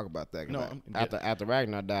don't want to talk about that. No, after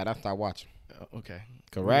Ragnar died, I stopped watching. Okay.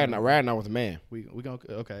 Cause Ragnar was a man. We gonna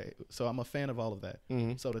okay. So I'm a fan of all of that.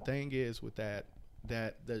 So the thing is with that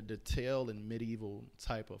the tale in medieval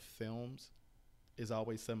type of films is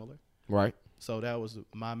always similar. Right. So that was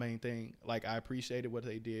my main thing. Like I appreciated what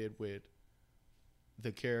they did with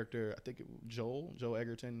the character. I think Joel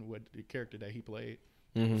Egerton, with the character that he played,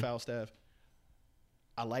 Falstaff.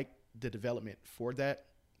 I like the development for that,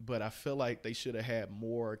 but I feel like they should have had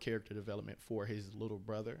more character development for his little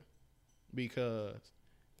brother, because.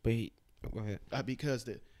 But go ahead. Because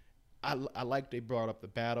I like they brought up the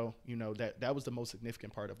battle. That was the most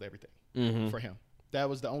significant part of everything for him. That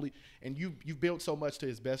was the only, and you built so much to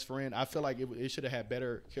his best friend. I feel like it should have had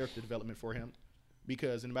better character development for him,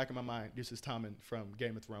 because in the back of my mind, this is Tommen from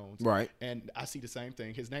Game of Thrones, Right. And I see the same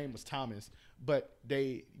thing. His name was Thomas, but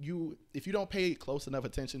if you don't pay close enough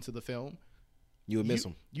attention to the film, You would miss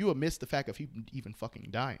him. You would miss the fact of he even fucking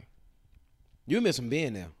dying. You would miss him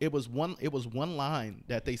being there. It was one line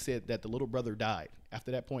that they said that the little brother died.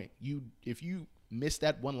 After that point, if you miss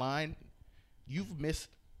that one line, you've missed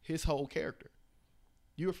his whole character.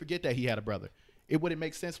 You would forget that he had a brother. It wouldn't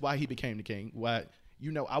make sense why he became the king. Why,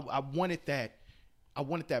 I wanted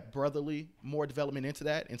that brotherly more development into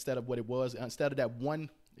that instead of what it was, instead of that one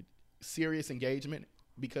serious engagement,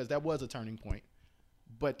 because that was a turning point.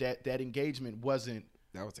 But that engagement wasn't.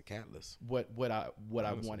 That was a catalyst. What I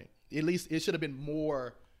wanted. At least it should have been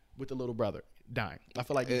more with the little brother dying. I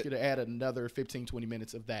feel like you could have added another 15, 20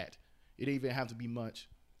 minutes of that. It didn't even have to be much.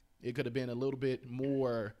 It could have been a little bit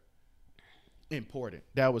more important.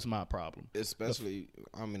 That was my problem. Especially,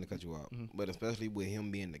 I'm going to cut you off, but especially with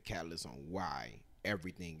him being the catalyst on why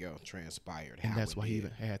everything else transpired. And that's why he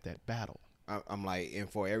even had that battle. I'm like, and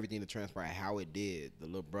for everything to transpire how it did, the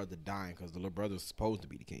little brother dying, because the little brother was supposed to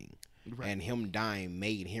be the king. Right. And him dying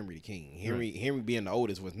made Henry the king. Henry being the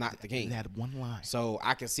oldest was not the king. That one line. So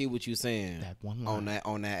I can see what you're saying. That one line.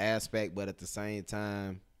 On that aspect, but at the same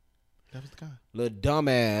time, that was the guy. Little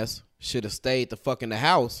dumbass should have stayed the fuck in the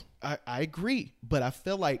house. I agree, but I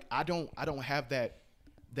feel like I don't have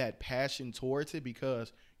that passion towards it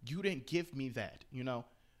because you didn't give me that.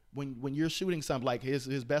 When you're shooting something like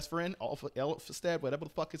his best friend, Elfstad, whatever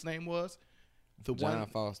the fuck his name was, John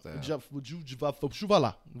Foster, whatever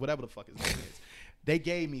the fuck his name is, they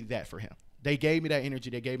gave me that for him. They gave me that energy.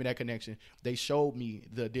 They gave me that connection. They showed me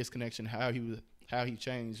the disconnection, how he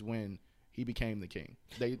changed when he became the king.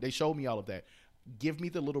 They showed me all of that. Give me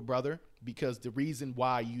the little brother, because the reason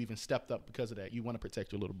why you even stepped up because of that, you want to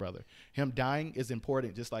protect your little brother. Him dying is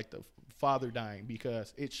important, just like the father dying,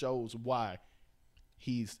 because it shows why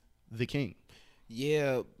he's the king.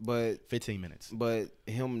 Yeah, but 15 minutes. But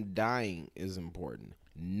him dying is important.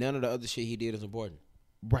 None of the other shit he did is important.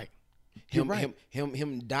 Right. Him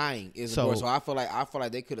dying is important. So I feel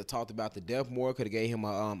like they could have talked about the death more. Could have gave him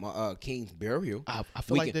a king's burial. I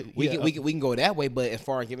feel we can go that way. But as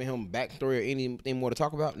far as giving him backstory or anything more to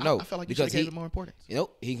talk about, no. I feel like because he gave it more importance.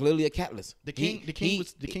 He's clearly a catalyst. The king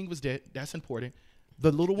was dead. That's important.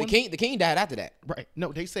 The little one. The king died after that. Right.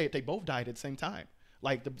 No, they said they both died at the same time.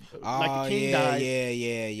 Like the king died.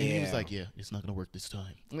 Yeah. And he was like, "Yeah, it's not gonna work this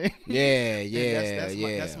time."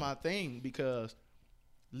 That's my thing, because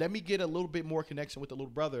let me get a little bit more connection with the little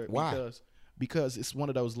brother. Why? Because it's one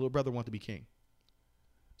of those, little brother wanted to be king.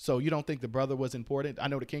 So you don't think the brother was important? I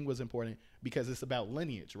know the king was important because it's about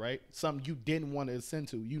lineage, right? Something you didn't want to ascend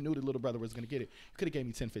to. You knew the little brother was going to get it. You could have gave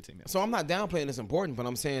me 10, 15 minutes. So I'm not downplaying it's important, but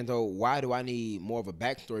I'm saying, though, why do I need more of a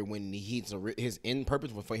backstory when his end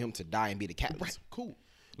purpose was for him to die and be the catalyst? Right, cool.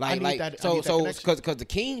 Because the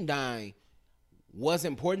king dying was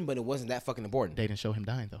important, but it wasn't that fucking important. They didn't show him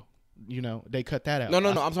dying, though. They cut that out. No,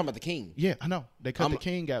 I'm talking about the king. Yeah, I know. They cut the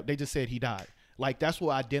king out. They just said he died. Like, that's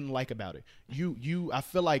what I didn't like about it. I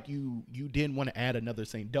feel like you didn't want to add another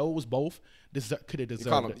scene. Those both could have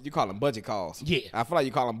deserved it. You call them budget calls. Yeah. I feel like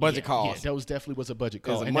you call them budget calls. Yeah, those definitely was a budget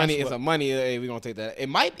call. It's a money. Hey, we're gonna take that. It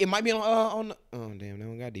might be on. Oh damn, they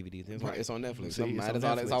don't got DVDs. It's on Netflix.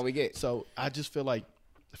 That's all we get. So I just feel like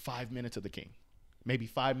 5 minutes of the king, maybe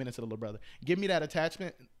 5 minutes of the little brother. Give me that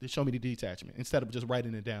attachment to show me the detachment instead of just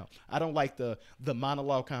writing it down. I don't like the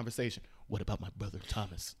monologue conversation. What about my brother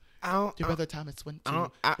Thomas? Your brother Thomas went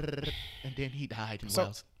to, and then he died in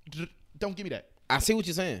Wales. Don't give me that. I see what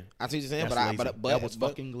you're saying. But that was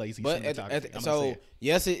fucking lazy.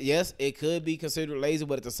 Yes, it could be considered lazy,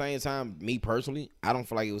 but at the same time, me personally, I don't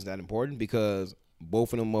feel like it was that important because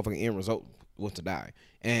both of them motherfucking end result was to die,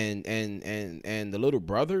 and the little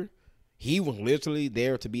brother, he was literally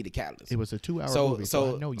there to be the catalyst. It was a 2-hour movie,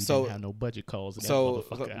 so I know you didn't have no budget calls. Yes,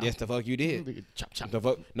 the fuck you did. Chop. The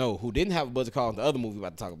fuck, no, who didn't have a budget call? The other movie we're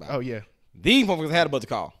about to talk about. Oh yeah, these motherfuckers had a budget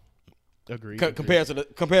call. Agreed. Compared to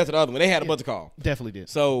the other one, they had a budget call. Definitely did.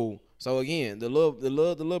 So again, the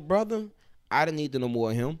little brother, I didn't need to know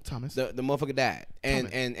more of him. Thomas, the motherfucker died,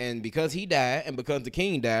 and because he died, and because the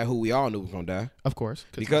king died, who we all knew was gonna die, of course,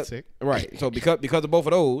 because he was sick. Right. So because of both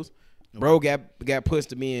of those. Bro got pushed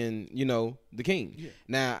to being, the king. Yeah.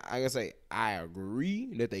 Now, I gotta say, I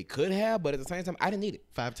agree that they could have, but at the same time, I didn't need it.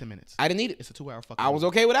 5-10 minutes. I didn't need it. It's a 2-hour fucking I was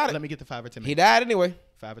okay without it. Let me get the 5 or 10 minutes. He died anyway.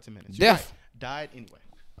 5 or 10 minutes. Death. Right. Died anyway.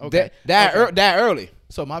 Okay. Died early.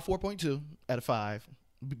 So my 4.2 out of 5,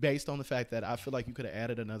 based on the fact that I feel like you could have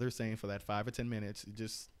added another scene for that 5 or 10 minutes.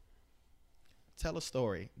 Just tell a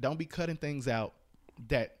story. Don't be cutting things out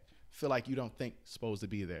that feel like you don't think supposed to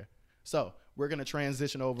be there. So we're gonna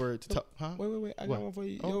transition over to Wait. I What? got one for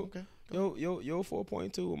you. Oh, okay. Yo,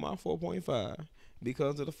 4.2 and my 4.5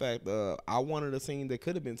 because of the fact I wanted a scene that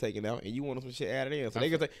could have been taken out and you wanted some shit added in. So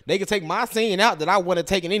they could take my scene out that I wanted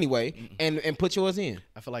taken anyway and put yours in.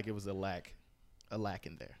 I feel like it was a lack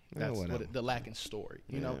in there. Yeah, That's the lack in story.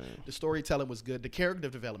 You know, the storytelling was good. The character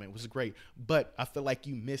development was great, but I feel like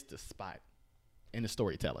you missed a spot in the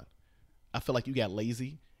storytelling. I feel like you got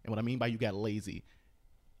lazy, and what I mean by you got lazy,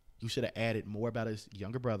 you should have added more about his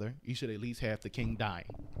younger brother. You should at least have the king dying.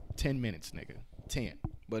 10 minutes, nigga. 10.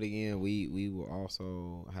 But again, we will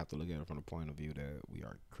also have to look at it from the point of view that we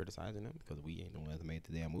are criticizing them because we ain't the ones that made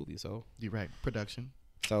the damn movie. So You're right. Production.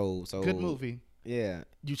 So Good movie. Yeah.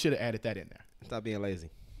 You should have added that in there. Stop being lazy.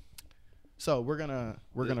 So we're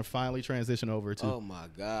gonna finally transition over to Oh my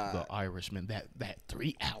God. The Irishman. That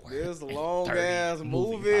 3 hour. This and long 30 ass by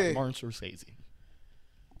movie. Martin Scorsese.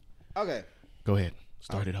 Okay. Go ahead.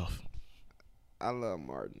 Start it off. I love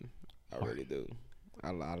Martin. I really do. I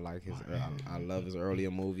like his. I love his earlier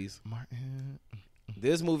movies. Martin.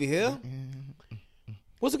 This movie here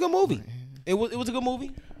was a good movie. It was a good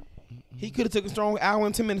movie. He could have took a strong hour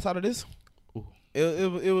and 10 minutes out of this. Ooh. It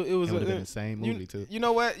was would have been the same movie too. You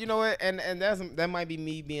know what? And that might be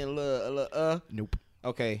me being a little Nope.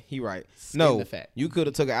 Okay, he right. Skin No, the fat. you could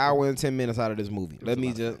have took an hour and 10 minutes out of this movie. was a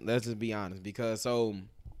lot of Let's just be honest because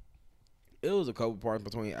it was a couple parts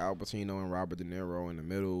between Al Pacino and Robert De Niro in the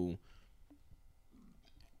middle.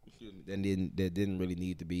 That didn't really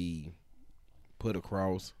need to be put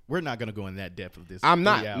across. We're not gonna go in that depth of this. I'm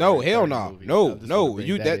not. 3 hour No, and hell 30 no. movie. No, I'm just no. gonna bring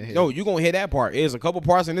You that that in here. no. You gonna hear that part? There's a couple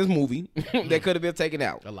parts in this movie that could have been taken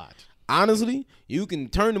out. A lot. Honestly, you can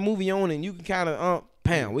turn the movie on and you can kind of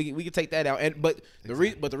we can take that out. But the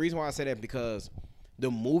reason why I say that because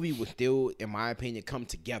the movie would still, in my opinion, come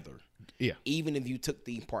together. Yeah. Even if you took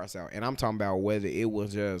these parts out, and I'm talking about whether it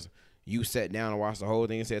was just you sat down and watched the whole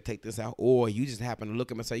thing and said take this out, or you just happened to look at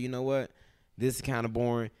them and say, you know what, this is kind of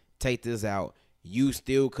boring. Take this out. You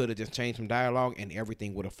still could have just changed some dialogue and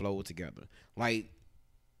everything would have flowed together. Like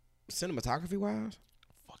cinematography wise,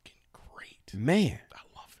 Fucking great. man, I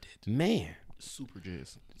loved it. man. Super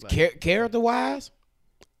jizz. Like, Character wise,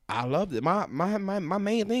 I loved it. My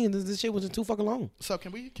main thing is this shit wasn't too fucking long. so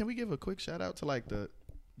can we give a quick shout out to like the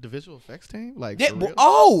visual effects team? Like Yeah,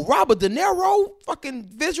 Robert De Niro, fucking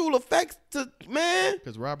visual effects, man.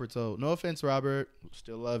 because Robert's old. No offense, Robert.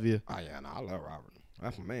 Still love you. Oh yeah, no, I love Robert.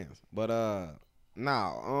 That's my man. But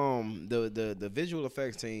the visual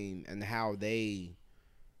effects team and how they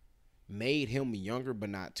made him younger, but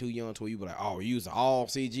not too young to where you be like, oh, we use all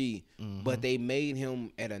CG. But they made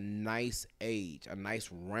him at a nice age, a nice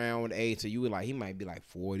round age. So you were like, he might be like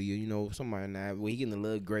 40 or, you know, something like that. Well, he getting a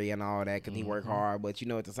little gray and all that because he work hard. But, you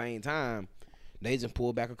know, at the same time, they just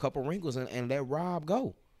pulled back a couple wrinkles and let Rob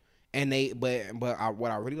go. And what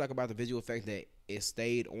I really like about the visual effects that it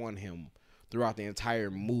stayed on him throughout the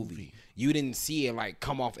entire movie. You didn't see it like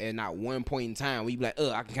come off at not one point in time where you be like,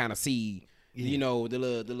 I can kind of see, you know,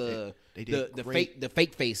 the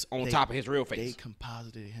fake face on top of his real face. They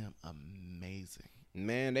composited him amazing.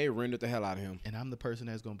 Man, they rendered the hell out of him. And I'm the person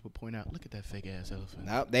that's gonna point out, look at that fake ass elephant.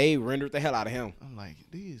 Nope, they rendered the hell out of him. I'm like,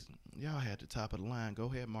 y'all had the top of the line. Go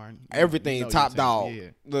ahead, Martin. Everything You know top your dog.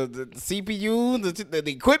 team. Yeah. The CPU,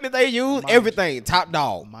 the equipment they use, everything top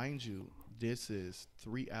dog. Mind you, this is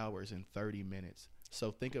 3 hours and 30 minutes.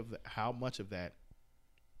 So think of how much of that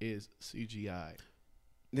is CGI.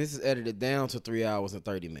 This is edited down to 3 hours and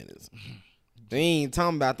 30 minutes. They ain't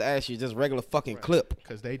talking about the actually just regular fucking clip.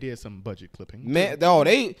 Because they did some budget clipping. Man,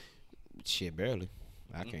 shit, barely.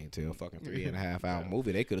 I can't tell. Fucking 3.5 hour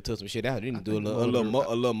movie. They could have took some shit out. They didn't do a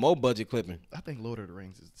little more budget clipping. I think Lord of the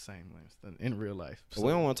Rings is the same length in real life. So we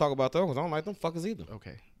don't want to talk about those because I don't like them fuckers either.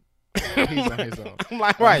 Okay. He's on his own. I'm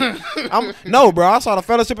like, right. No, bro. I saw the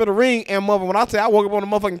Fellowship of the Ring and when I say I woke up on the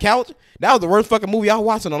motherfucking couch, that was the worst fucking movie I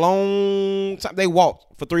watched in a long time. They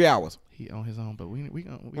walked for 3 hours. He on his own, but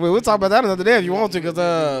we'll talk about that another day if you want to, because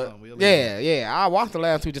we'll I watched the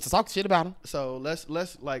last two just to talk shit about them. So let's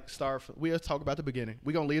like start. We'll talk about the beginning.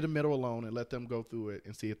 We're gonna leave the middle alone and let them go through it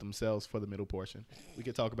and see it themselves for the middle portion. We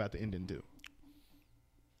can talk about the ending too.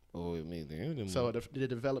 Oh, it means the ending. So the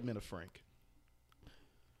development of Frank.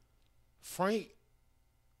 Frank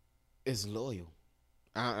is loyal.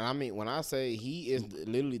 I mean, when I say he is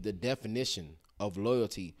literally the definition of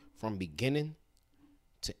loyalty from beginning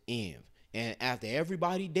to end. And after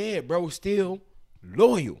everybody dead, bro, still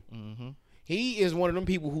loyal. Mm-hmm. He is one of them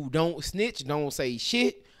people who don't snitch, don't say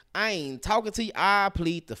shit. I ain't talking to you. I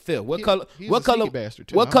plead the fifth. What color? What color? Bastard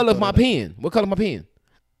too. What color is my pen? What color my pen?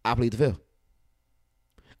 I plead the fifth.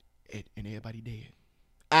 And everybody dead.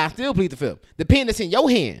 I still plead the fifth. The pen that's in your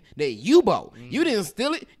hand that you bought, you didn't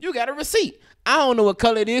steal it. You got a receipt. I don't know what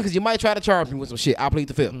color it is because you might try to charge me with some shit. I plead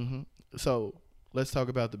the fifth. So let's talk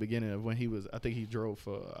about the beginning of when he was. I think he drove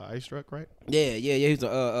for ice truck, right? Yeah.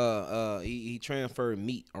 He transferred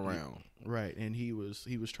meat around. Right, and he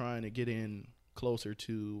was trying to get in closer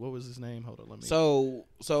to, what was his name? Hold on, let me.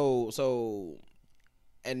 So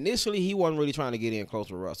initially he wasn't really trying to get in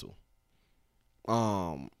close with Russell,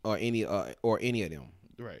 or any of them.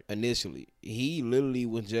 Right. Initially, he literally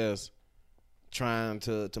was just trying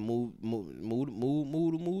to move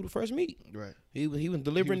the first meet. Right. He was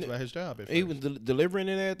delivering. He was about his job. He was delivering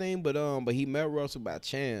and everything, but he met Russell by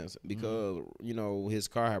chance because his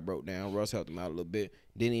car had broke down. Russ helped him out a little bit.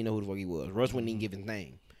 Didn't even know who the fuck he was. Russ wouldn't even give his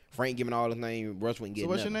name. Frank giving all his name. Russ wouldn't give. So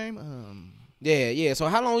what's nothing. your name? Yeah. So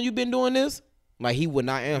how long you been doing this? Like he would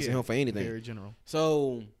not answer him for anything. Very general.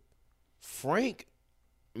 So Frank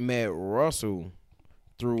met Russell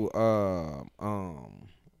through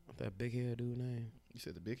that big head dude name. You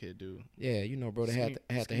said the big head dude. Yeah, bro. They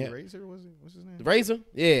had to have Razor. What's his name? the Razor.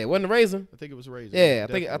 Yeah, it wasn't the Razor. I think it was Razor. Yeah,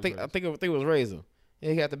 I think it was Razor. Yeah,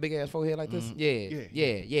 he got the big ass forehead like this.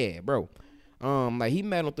 Yeah, bro. Like he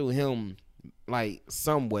met him through him, like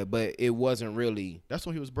somewhere, but it wasn't really. That's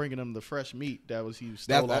when he was bringing him the fresh meat that he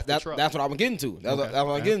stole off the truck. That's what I was getting to. That's what I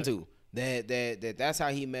was getting to. Okay. That's how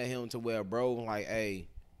he met him to where, bro, like, hey,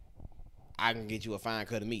 I can get you a fine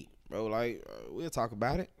cut of meat, bro. Like, we'll talk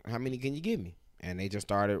about it. How many can you give me? And they just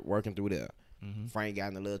started working through there. Frank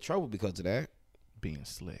got in a little trouble because of that. Being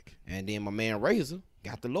slick. And then my man Razor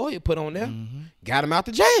got the lawyer put on there, got him out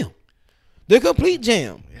the jam, the complete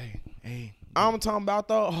jam. Hey. I'm talking about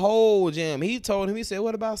the whole jam. He told him, he said,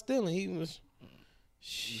 "What about stealing?" He was,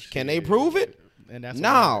 "Can they prove it?" And that's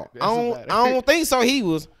no, I don't think so. He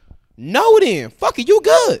was, no. Then fuck it, you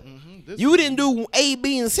good. You didn't do A,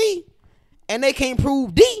 B, and C, and they can't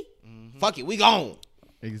prove D. Fuck it, we gone.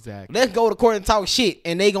 Exactly. Let's go to court and talk shit,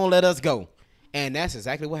 and they gonna let us go. And that's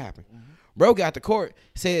exactly what happened. Bro got to court,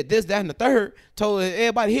 said this, that, and the third, told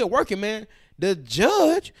everybody here working, man. The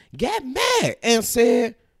judge got mad and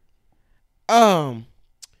said, I'm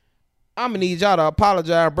gonna need y'all to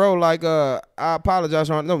apologize, bro. Like, I apologize.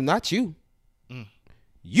 No, not you.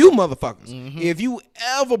 You motherfuckers. If you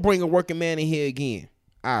ever bring a working man in here again,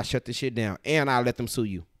 I'll shut this shit down and I'll let them sue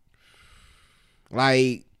you.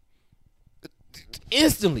 Like,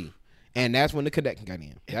 instantly. And that's when the connection got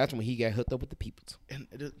in. That's when he got hooked up with the peoples. And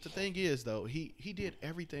the thing is, though, he did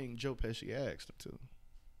everything Joe Pesci asked him to.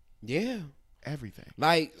 Yeah. Everything.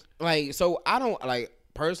 Like, so I don't, like,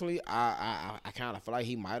 personally, I kind of feel like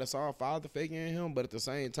he might have saw a father figure in him, but at the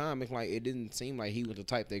same time, it's like it didn't seem like he was the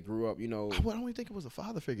type that grew up, I don't even think it was a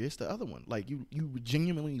father figure. It's the other one. Like, you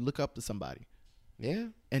genuinely look up to somebody. Yeah.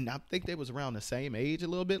 And I think they was around the same age a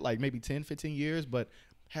little bit, like maybe 10, 15 years, but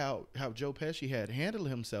how Joe Pesci had handled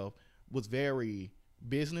himself was very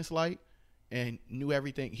businesslike and knew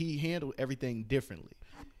everything. He handled everything differently.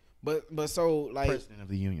 But so, like, President of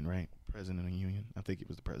the Union, right? President of the Union. I think he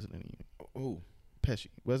was the president of the Union. Who? Pesci.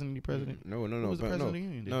 Wasn't he president? No. Who was the president of the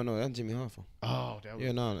Union? No, that's Jimmy Hoffa. Oh, that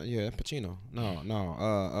was... Yeah, that's Pacino. No.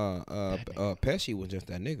 Pesci was just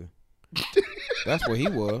that nigga. That's what he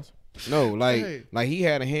was. No, like he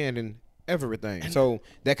had a hand in everything. So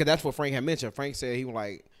that's what Frank had mentioned. Frank said he was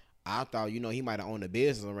like, I thought, he might have owned a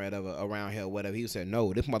business or whatever around here or whatever. He said,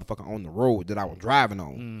 no, this motherfucker owned the road that I was driving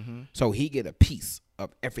on. So he get a piece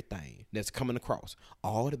of everything that's coming across.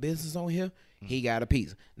 All the business on here, he got a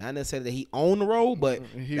piece. Not necessarily that he owned the road, but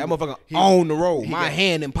that motherfucker owned the road. My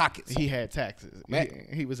hand in pockets. He had taxes.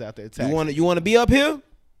 He was out there taxing. You want to be up here?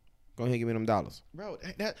 Go ahead and give me them dollars. Bro,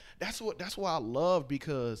 that's why I love,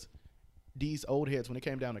 because these old heads, when it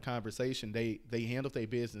came down to conversation, they handled their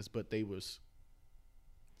business, but they was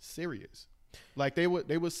serious. Like they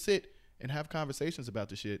would sit and have conversations about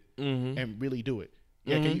the shit and really do it.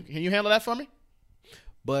 Yeah, can you handle that for me?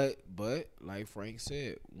 But like Frank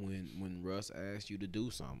said, when Russ asked you to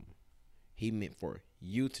do something, he meant for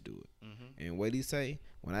you to do it. And what he say?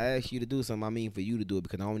 When I ask you to do something, I mean for you to do it,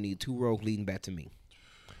 because I only need 2 roads leading back to me.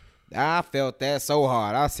 I felt that so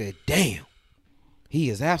hard. I said, damn, he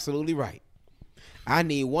is absolutely right. I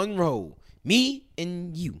need 1 road. Me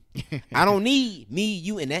and you. I don't need me,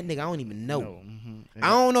 you, and that nigga I don't even know. No. I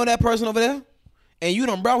don't know that person over there. And you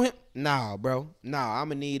done brought him? Nah, bro. Nah, I'm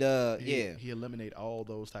going to need, He eliminate all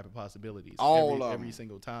those type of possibilities. Every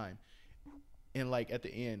single time. And like at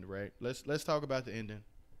the end, right? Let's talk about the ending.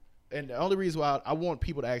 And the only reason why I want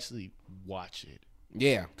people to actually watch it.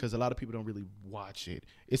 Yeah. Because a lot of people don't really watch it.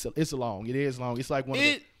 It's long. It is long. It's like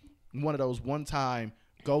one of those one time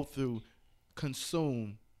go through,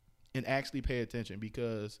 consume, and actually pay attention,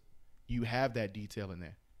 because you have that detail in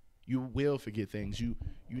there. You will forget things. You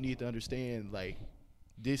need to understand, like,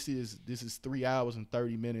 this is 3 hours and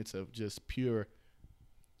 30 minutes of just pure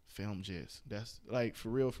film jizz. That's like for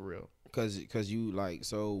real. Cause you like,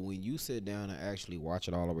 so when you sit down and actually watch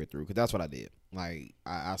it all the way through, cause that's what I did. Like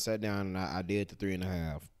I sat down and I did the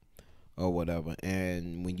 3.5 or whatever.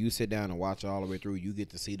 And when you sit down and watch it all the way through, you get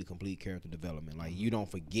to see the complete character development. Like you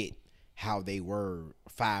don't forget how they were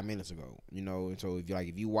 5 minutes ago, you know. And so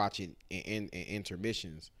if you watch it in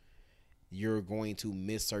intermissions, you're going to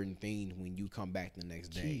miss certain things when you come back the next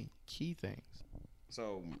day. Key things.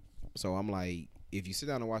 So I'm like, if you sit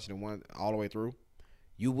down and watch it all the way through,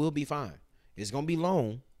 you will be fine. It's gonna be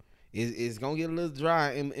long. It's gonna get a little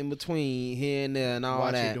dry in between here and there and all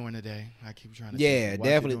watch that. Watch it during the day. I keep trying to. Yeah,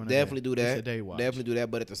 definitely do that. It's a day watch. Definitely do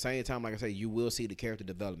that. But at the same time, like I say, you will see the character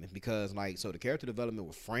development because, like, so the character development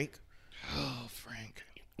with Frank. Oh, Frank.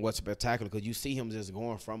 What's spectacular because you see him just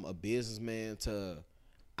going from a businessman to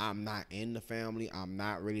I'm not in the family. I'm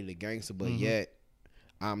not really the gangster, but yet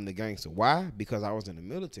I'm the gangster. Why? Because I was in the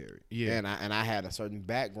military. Yeah. And I had a certain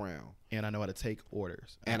background. And I know how to take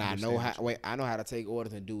orders. And I know how to take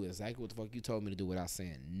orders and do exactly what the fuck you told me to do without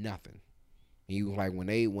saying nothing. He was like, when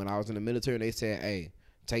I was in the military, they said, hey,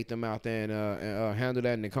 take them out there and handle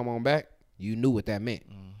that and then come on back. You knew what that meant.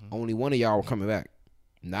 Only one of y'all were coming back.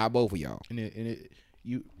 Not both of y'all.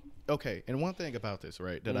 Okay, and one thing about this,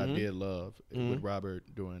 right, that I did love with Robert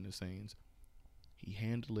during the scenes, he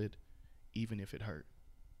handled it even if it hurt.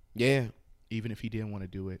 Yeah. Even if he didn't want to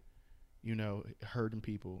do it, you know, hurting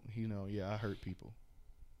people, you know, I hurt people.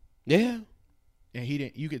 Yeah. And he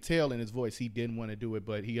didn't, you could tell in his voice he didn't want to do it,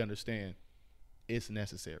 but he understand it's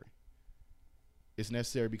necessary. It's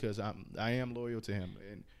necessary because I am loyal to him.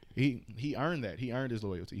 And he earned that. He earned his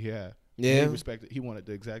loyalty. Yeah. He respected, he wanted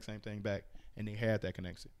the exact same thing back, and they had that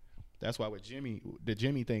connection. That's why with Jimmy, the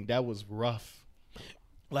Jimmy thing, that was rough.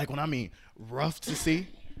 Like when I mean rough to see,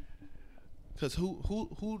 because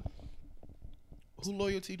who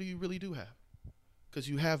loyalty do you really do have? Because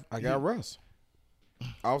you have. I got Russ.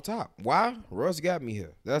 Off top. Why? Russ got me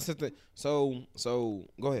here. That's the thing. So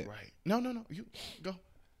go ahead. Right. No. You go.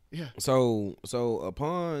 Yeah. So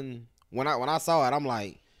upon when I saw it, I'm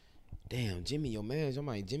like, damn, Jimmy, your man. I'm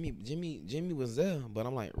like, Jimmy was there, but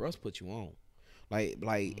I'm like, Russ put you on.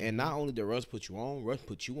 Like, and not only did Russ put you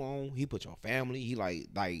on, he put your family. He like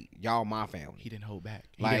y'all my family. He didn't hold back.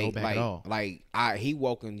 He didn't hold back at all. He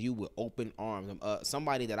welcomed you with open arms.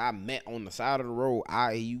 Somebody that I met on the side of the road.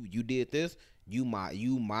 You did this. You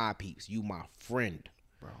my peeps. You my friend,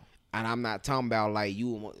 bro. And I'm not talking about like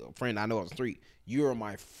you a friend I know on the street. You're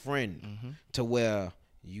my friend to where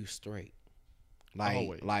you straight.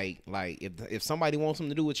 Like if somebody wants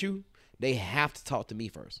something to do with you, they have to talk to me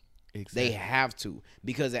first. Exactly. They have to,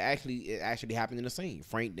 because it actually happened in the scene.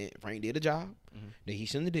 Frank did a job that he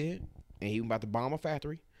shouldn't have did, and he was about to bomb a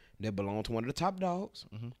factory that belonged to one of the top dogs,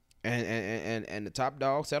 and the top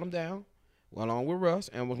dog set him down along with Russ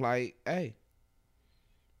and was like, "Hey,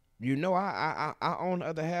 you know I own the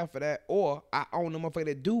other half of that, or I own the motherfucker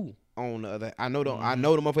that do own the other. I know the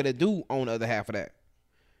motherfucker that do own the other half of that."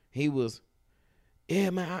 He was,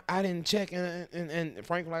 yeah, man, I didn't check, and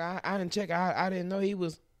Frank was like, I didn't check, I didn't know he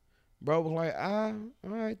was. Bro was like, all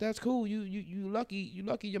right, that's cool. You lucky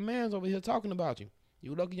your man's over here talking about you.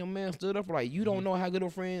 You lucky your man stood up for like, you don't know how good a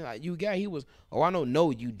friend like you got. He was, I know, no,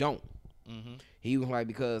 you don't. He was like,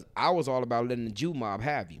 because I was all about letting the Jew mob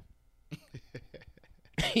have you.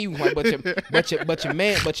 He was like,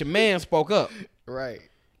 but your man spoke up. Right.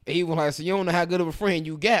 He was like, so you don't know how good of a friend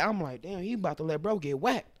you got. I'm like, damn, he about to let bro get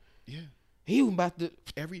whacked. Yeah. He was about to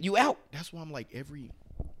you out. That's why I'm like, every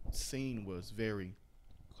scene was very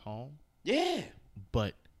calm. Yeah.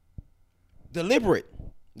 But deliberate.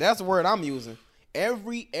 That's the word I'm using.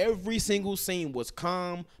 Every single scene was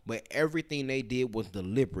calm, but everything they did was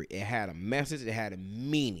deliberate. It had a message. It had a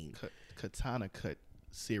meaning. Katana cut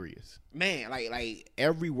serious. Man, like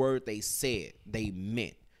every word they said, they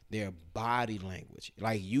meant. Their body language.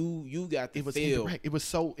 Like you got to feel. Indirect. It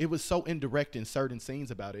was so indirect in certain scenes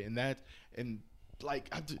about it,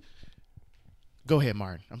 Go ahead,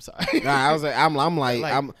 Martin. I'm sorry. Nah, I gotta say,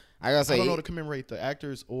 I don't know to commemorate the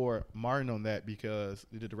actors or Martin on that, because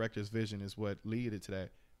the director's vision is what led to that,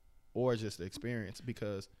 or just the experience,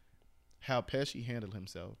 because how Pesci handled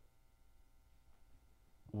himself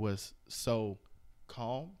was so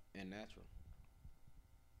calm and natural.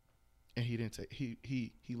 And he didn't take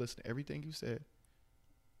he listened to everything you said.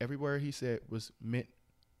 Every word he said was meant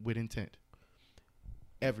with intent.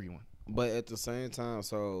 Everyone. But at the same time,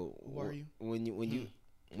 so who are you? When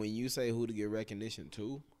you say who to get recognition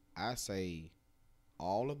to, I say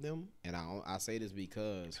all of them, and I say this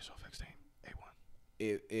because Visual effects team,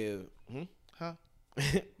 A1. Huh?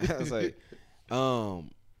 I was like,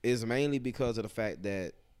 it's mainly because of the fact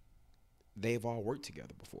that they've all worked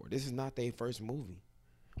together before. This is not their first movie.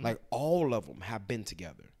 Like, all of them have been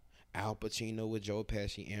together. Al Pacino with Joe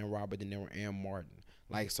Pesci and Robert De Niro and Martin.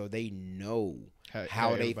 Like, so they know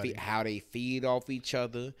how they feed off each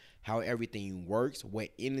other, how everything works, what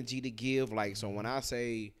energy to give. Like, so when I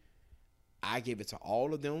say I give it to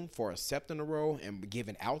all of them for accepting the role and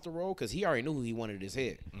giving out the role, because he already knew who he wanted in his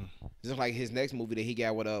head. Just like his next movie that he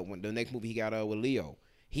got with the next movie he got with Leo.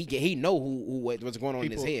 He know what's going on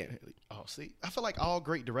in his head. Oh, see, I feel like all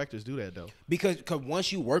great directors do that though. Because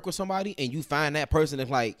once you work with somebody and you find that person that's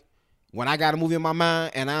like, when I got a movie in my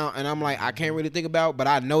mind and I'm like, I can't really think about, but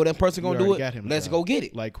I know that person gonna do it. Let's go get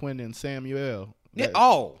it. Like Quentin and Samuel. Yeah.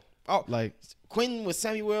 Like Quentin with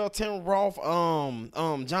Samuel, Tim Roth, John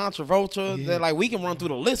Travolta. Yeah. Like we can run through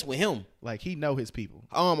the list with him. Like he know his people.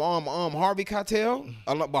 Harvey Keitel,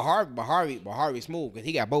 but Harvey smooth because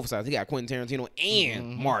he got both sides. He got Quentin Tarantino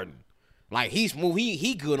and Martin. Like he's smooth.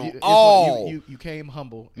 He good on all. You came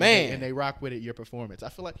humble, man, and they rock with it. Your performance. I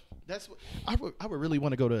feel like that's what I would really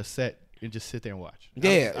want to go to a set and just sit there and watch.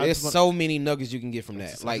 Yeah, there's so many nuggets you can get from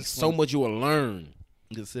that. Like so much you will learn.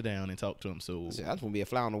 Just sit down and talk to him. So I just want to be a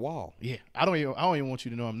fly on the wall. Yeah, I don't even want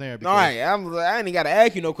you to know I'm there. All right, I ain't got to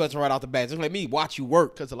ask you no question right off the bat. Just let me watch you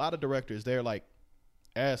work. Because a lot of directors, they're like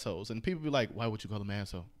assholes, and people be like, "Why would you call them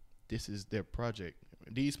asshole? This is their project.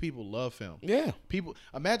 These people love film." Yeah. People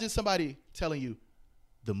imagine somebody telling you,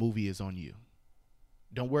 "The movie is on you.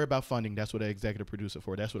 Don't worry about funding. That's what an executive producer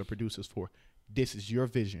for. That's what a producer's for. This is your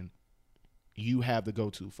vision. You have the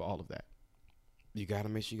go-to for all of that." You got to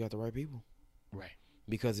make sure you got the right people. Right.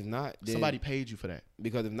 Because if not, then, somebody paid you for that.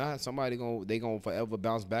 Because if not, somebody gonna forever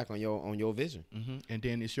bounce back on your vision. And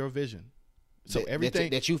then it's your vision. So everything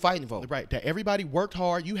that you fighting for, right? That everybody worked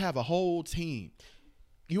hard. You have a whole team.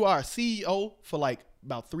 You are a CEO for like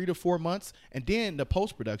about 3 to 4 months, and then the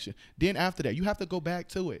post production. Then after that, you have to go back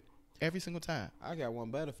to it every single time. I got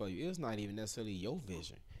one better for you. It's not even necessarily your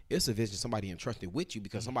vision. It's a vision somebody entrusted with you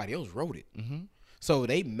because somebody else wrote it. So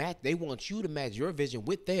they want you to match your vision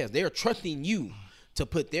with theirs. They're trusting you to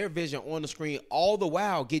put their vision on the screen, all the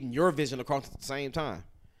while getting your vision across at the same time.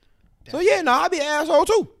 So yeah, no, I'd be an asshole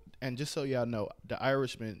too. And just so y'all know, The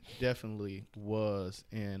Irishman definitely was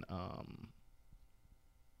in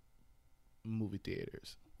movie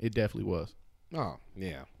theaters. It definitely was. Oh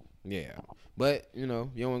yeah. But you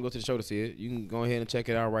don't want to go to the show to see it. You can go ahead and check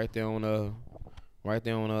it out right there on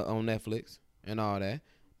Netflix and all that.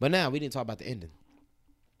 But now we didn't talk about the ending.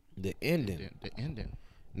 The ending.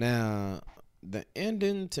 Now, the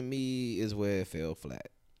ending to me is where it fell flat.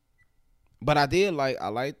 But I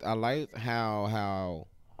liked how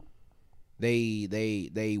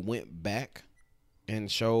they went back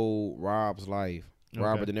and showed Rob's life,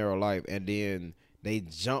 Robert De Niro life, and then they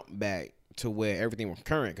jumped back to where everything was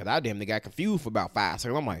current. Cause I damn near got confused for about 5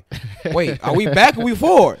 seconds. I'm like, wait, are we back or we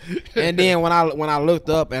forward? And then when I looked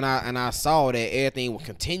up and I saw that everything was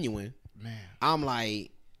continuing, man, I'm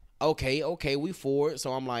like, okay, we forward.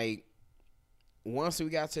 So I'm like, once we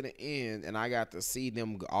got to the end and I got to see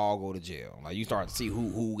them all go to jail, like you start to see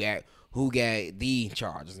who got these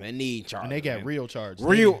charges and these charges, and they got real charges,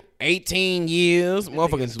 18 years,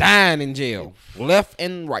 motherfuckers dying in jail, left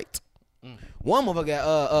and right. One motherfucker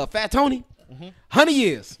got Fat Tony, 100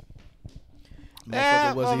 years.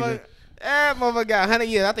 That motherfucker got 100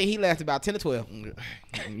 years. I think he lasted about 10 to 12.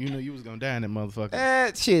 You know you was gonna die in that motherfucker.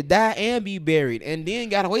 That shit, die and be buried, and then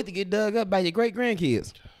gotta wait to get dug up by your great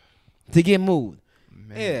grandkids to get moved.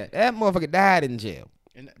 Man. Yeah, that motherfucker died in jail.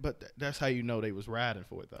 But that's how you know they was riding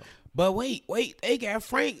for it though. But wait, they got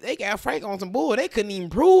Frank on some bull. They couldn't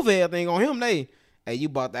even prove everything on him. Hey, you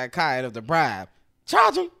bought that car out of the bribe.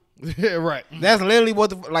 Charge him. Yeah, right. That's literally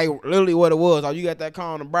what it was. Oh, you got that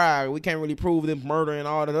car on the bribe. We can't really prove them murder and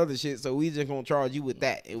all that other shit, so we just gonna charge you with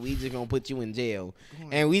that, and we just gonna put you in jail,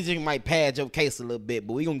 and we just might pad your case a little bit,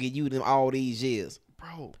 but we gonna get you them all these years,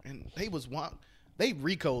 bro. And they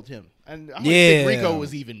recalled him, and I don't think Rico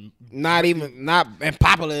was not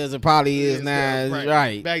popular as it probably is now.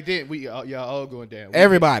 Right. Back then, y'all all going down.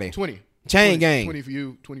 Everybody 20 chain gang, 20 for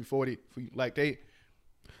you, 20, 40 for you. Like they.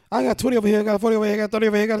 I got 20 over here, got 40 over here, got 30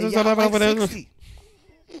 over here, got 60.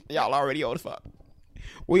 Y'all already old as fuck.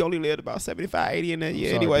 We only lived about 75, 80 in that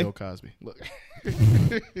year anyway. Bill Cosby. Look.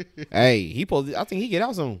 Hey, I think he get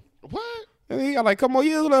out soon. What? He got like a couple more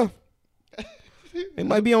years left. He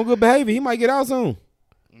might be on good behavior. He might get out soon.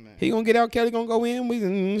 Man. He gonna get out. Kelly gonna go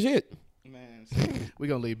in. Shit. Man, we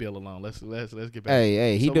gonna leave Bill alone. Let's get back.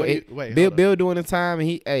 Hey, Bill doing his time,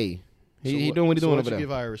 and He doing what he doing over So there. what you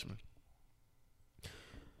give Irishman?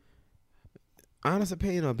 Honest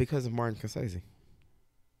opinion, because of Martin Scorsese.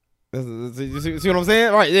 You see what I'm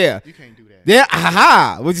saying? Right? Yeah. You can't do that. Yeah.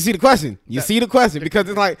 Aha. Would you see the question? You That- see the question because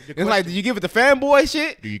it's like question- do you give it the fanboy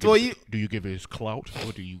shit? Do you give it his clout,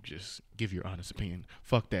 or do you just give your honest opinion?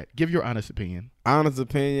 Fuck that. Give your honest opinion. Honest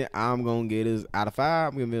opinion, I'm gonna get it out of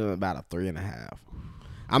 5. I'm gonna give it about a 3.5.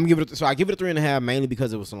 I'm gonna give it. So I give it a 3.5 mainly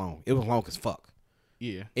because it was long. It was long as fuck.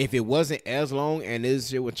 Yeah. If it wasn't as long and this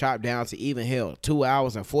shit was chopped down to even hell 2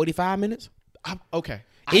 hours and 45 minutes, Okay.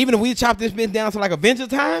 even if we chopped this bitch down to like Adventure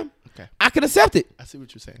Time, Okay. I could accept it. I see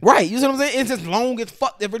what you're saying. Right? You see what I'm saying? It's just long as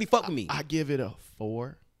fuck. That really fuck with me. I give it a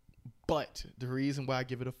 4, but the reason why I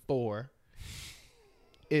give it a 4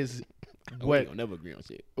 is We ain't gonna never agree on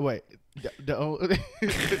shit. wait. The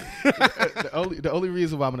only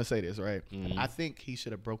reason why I'm gonna say this, right? Mhm. I think he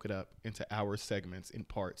should have broke it up into hour segments in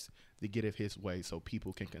parts to get it his way, so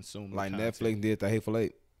people can consume the Like content. Netflix did the Hateful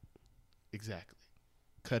Eight. Exactly.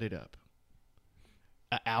 Cut it up.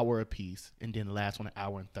 An hour a piece, and then the last one an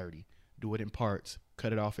hour and 30. Do it in parts.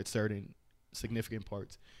 Cut it off at certain significant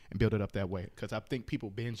parts, and build it up that way. Because I think people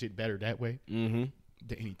binge it better that way Mm-hmm.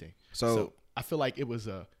 than anything. So I feel like it was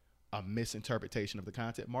a misinterpretation of the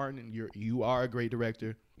content. Martin, you are a great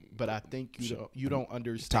director, but I think you don't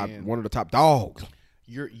understand. one of the top dogs.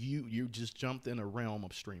 You just jumped in a realm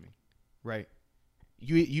of streaming, right?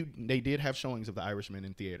 They did have showings of The Irishman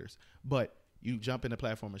in theaters, but you jump in the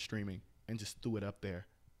platform of streaming and just threw it up there.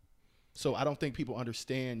 So I don't think people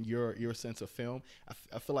understand your sense of film.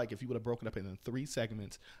 I feel like if you would have broken up into 3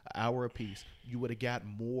 segments, an hour apiece, you would have got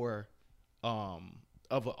more of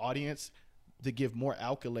an audience to give more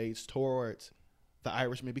accolades towards The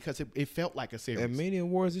Irishman, because it felt like a series. At Media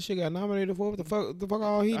Awards, this shit got nominated for what the fuck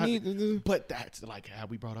all he needs to do. But that's like how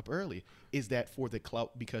we brought up early. Is that for the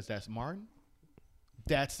clout because that's Martin?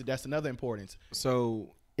 That's another importance.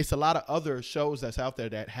 So It's a lot of other shows that's out there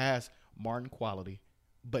that has Martin quality,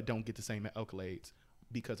 but don't get the same accolades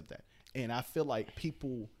because of that. And I feel like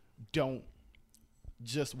people don't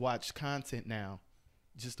just watch content now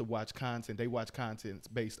just to watch content. They watch content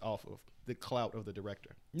based off of the clout of the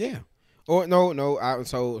director. yeah. Or no.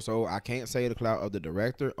 So I can't say the clout of the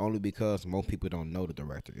director only because most people don't know the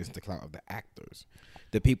director. It's the clout of the actors,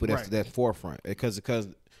 the people that's Right. that forefront. Because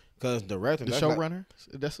director, The that's showrunner?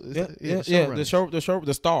 the show,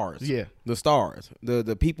 the stars. Yeah. The stars,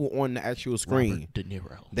 the people on the actual screen. Robert De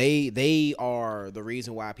Niro. They are the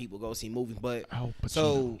reason why people go see movies. But Al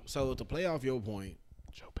Pacino. so to play off your point,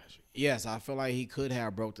 Joe Pesci. yes, I feel like he could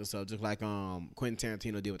have broke this up just like Quentin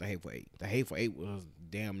Tarantino did with The Hateful Eight. The Hateful Eight was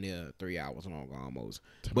damn near 3 hours long almost.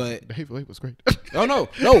 But The Hateful Eight was great. no,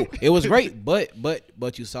 it was great.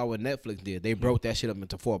 But you saw what Netflix did. They broke that shit up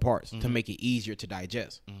into 4 parts to make it easier to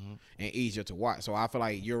digest and easier to watch. So I feel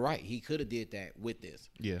like you're right. He could have did that with this.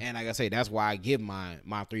 Yeah. And like I say, that's why I give my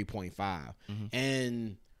 3.5.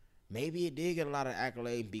 And maybe it did get a lot of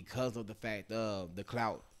accolades because of the fact of the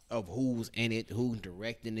clout of who's in it, who's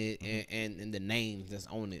directing it, and the names that's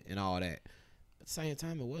on it and all that. At the same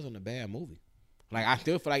time, it wasn't a bad movie. Like I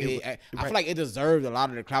still feel like I feel like it deserved a lot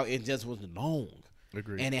of the clout. It just was long.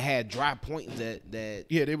 Agreed. And it had dry points that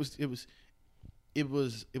Yeah, it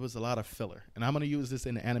was a lot of filler, and I'm gonna use this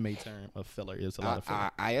in the anime term of filler. It's a lot of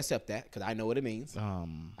filler. I accept that because I know what it means.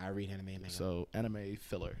 Um, I read anime and manga. so anime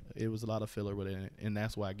filler. It was a lot of filler within it, and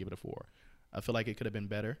that's why I give it a 4. I feel like it could have been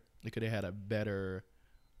better. It could have had a better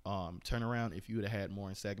turnaround if you would have had more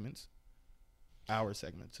in segments, hour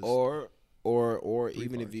segments, or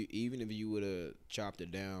even parts. if you would have chopped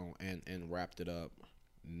it down and wrapped it up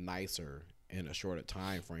nicer in a shorter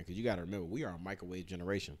time frame, because you got to remember we are a microwave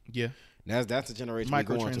generation. Yeah, That's the generation we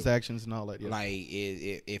going to. microtransactions and all that. Yeah. Like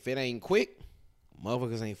if it ain't quick,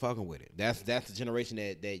 motherfuckers ain't fucking with it. That's the generation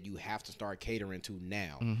that you have to start catering to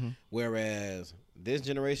now. Whereas this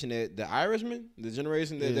generation, the Irishman, the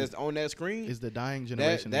generation that's on that screen, is the dying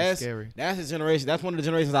generation. that's scary. That's the generation. That's one of the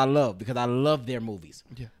generations I love because I love their movies.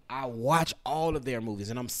 Yeah. I watch all of their movies,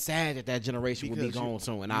 and I'm sad that generation will be Because gone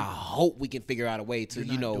soon. And I hope we can figure out a way to,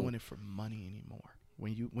 You're not doing it for money anymore.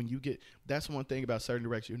 When you get, that's one thing about certain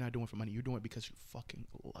directions. You're not doing it for money. You're doing it because you fucking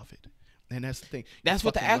love it, and that's the thing. That's You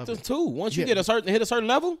what the fucking love actors it. too. Once you Yeah. hit a certain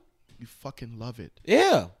level, You fucking love it.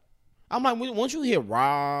 yeah. I'm like, once you hit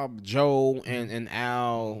Rob, Joe, and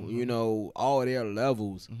Al, you know, all of their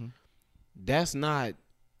levels, that's not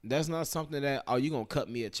something that, oh, you gonna cut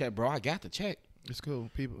me a check, bro? I got the check. It's cool.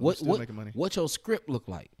 People What still making money. What your script look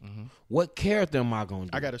like? What character am I gonna do?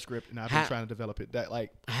 I got a script, and I've How- been trying to develop it. That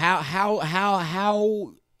like how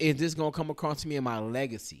is this gonna come across to me in my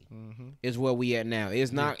legacy? Is where we at now.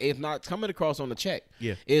 It's not coming across on the check.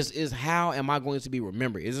 Yeah. Is how am I going to be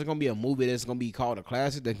remembered? Is it gonna be a movie that's gonna be called a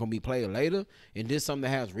classic that's gonna be played later? And this something that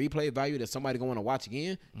has replay value that somebody going to watch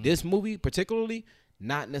again? This movie particularly,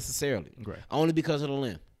 not necessarily. Right. Only because of the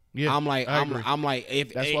length. Yeah, I'm like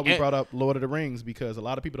if that's why we brought up Lord of the Rings, because a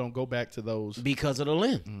lot of people don't go back to those because of the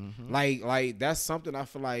length. Like that's something I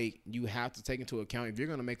feel like you have to take into account if you're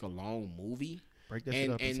gonna make a long movie. Break that shit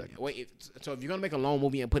up in segments. So if you're gonna make a long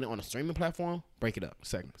movie and put it on a streaming platform, break it up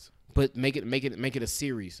segments. But make it a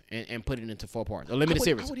series and put it into 4 parts, a limited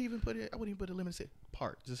series. I wouldn't even put a limited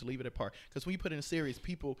part. Just leave it at part. Because when you put it in a series,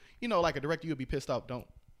 people, like a director, you'll be pissed off.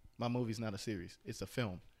 My movie's not a series; it's a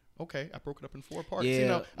film. Okay, I broke it up in 4 parts.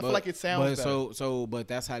 I feel like it sounds better. But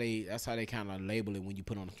that's how they kind of label it when you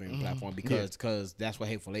put it on a streaming platform because that's what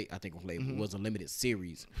Hateful Eight, I think, was a limited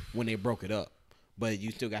series when they broke it up. But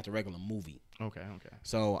you still got the regular movie. Okay.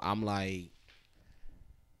 So I'm like,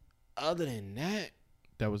 other than that,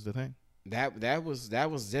 that was the thing. That was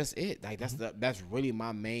just it. Like that's really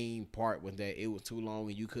my main part was that it was too long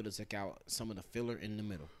and you could have took out some of the filler in the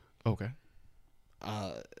middle. Okay.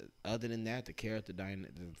 Other than that, the character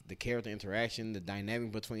interaction, the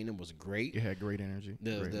dynamic between them was great. It had great energy.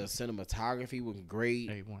 The cinematography was great.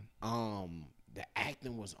 A1. The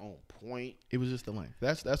acting was on point. It was just the length.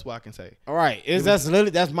 That's what I can say. All right,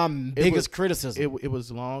 that's my biggest criticism. It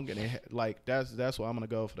was long, and that's why I'm gonna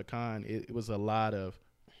go for the con. It was a lot of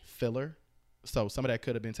filler. So some of that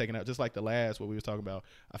could have been taken out, just like the last what we was talking about.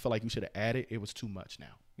 I feel like you should have added. It was too much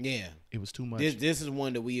now. Yeah, it was too much. This is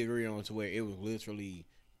one that we agree on to where it was literally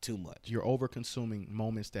too much. You're over consuming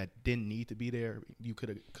moments that didn't need to be there. You could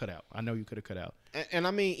have cut out. I know you could have cut out. And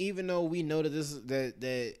I mean, even though we know that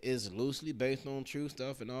that is loosely based on true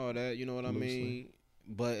stuff and all that, you know what I mean.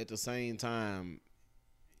 But at the same time,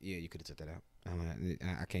 yeah, you could have took that out.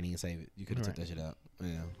 I can't even save it. You could have took that shit out.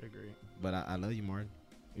 Yeah, agree. But I love you, Martin.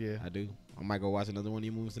 Yeah, I do. I might go watch another one of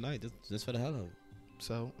your movies tonight, just for the hell of it.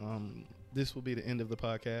 So, this will be the end of the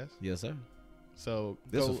podcast. Yes, sir. So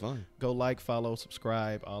this was fun. Go like, follow,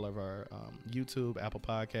 subscribe, all of our YouTube, Apple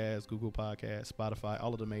Podcasts, Google Podcasts, Spotify,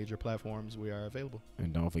 all of the major platforms we are available.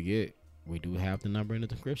 And don't forget, we do have the number in the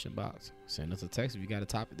description box. Send us a text if you got a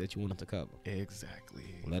topic that you want us to cover. Exactly.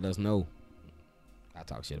 Let us know. I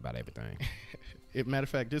talk shit about everything. Matter of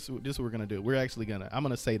fact, this is what we're gonna do. I'm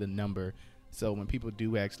gonna say the number. So when people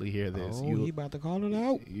do actually hear this, he about to call it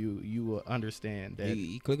out. You will understand that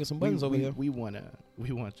he clicking some buttons over here. We want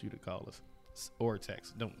you to call us or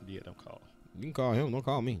text. Don't call. You can call him. Don't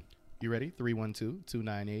call me. You ready?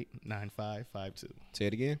 312-298-9552. Say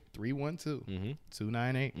it again.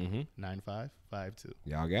 312-298-9552.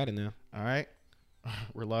 Y'all got it now. All right.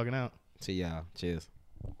 We're logging out. See y'all. Cheers.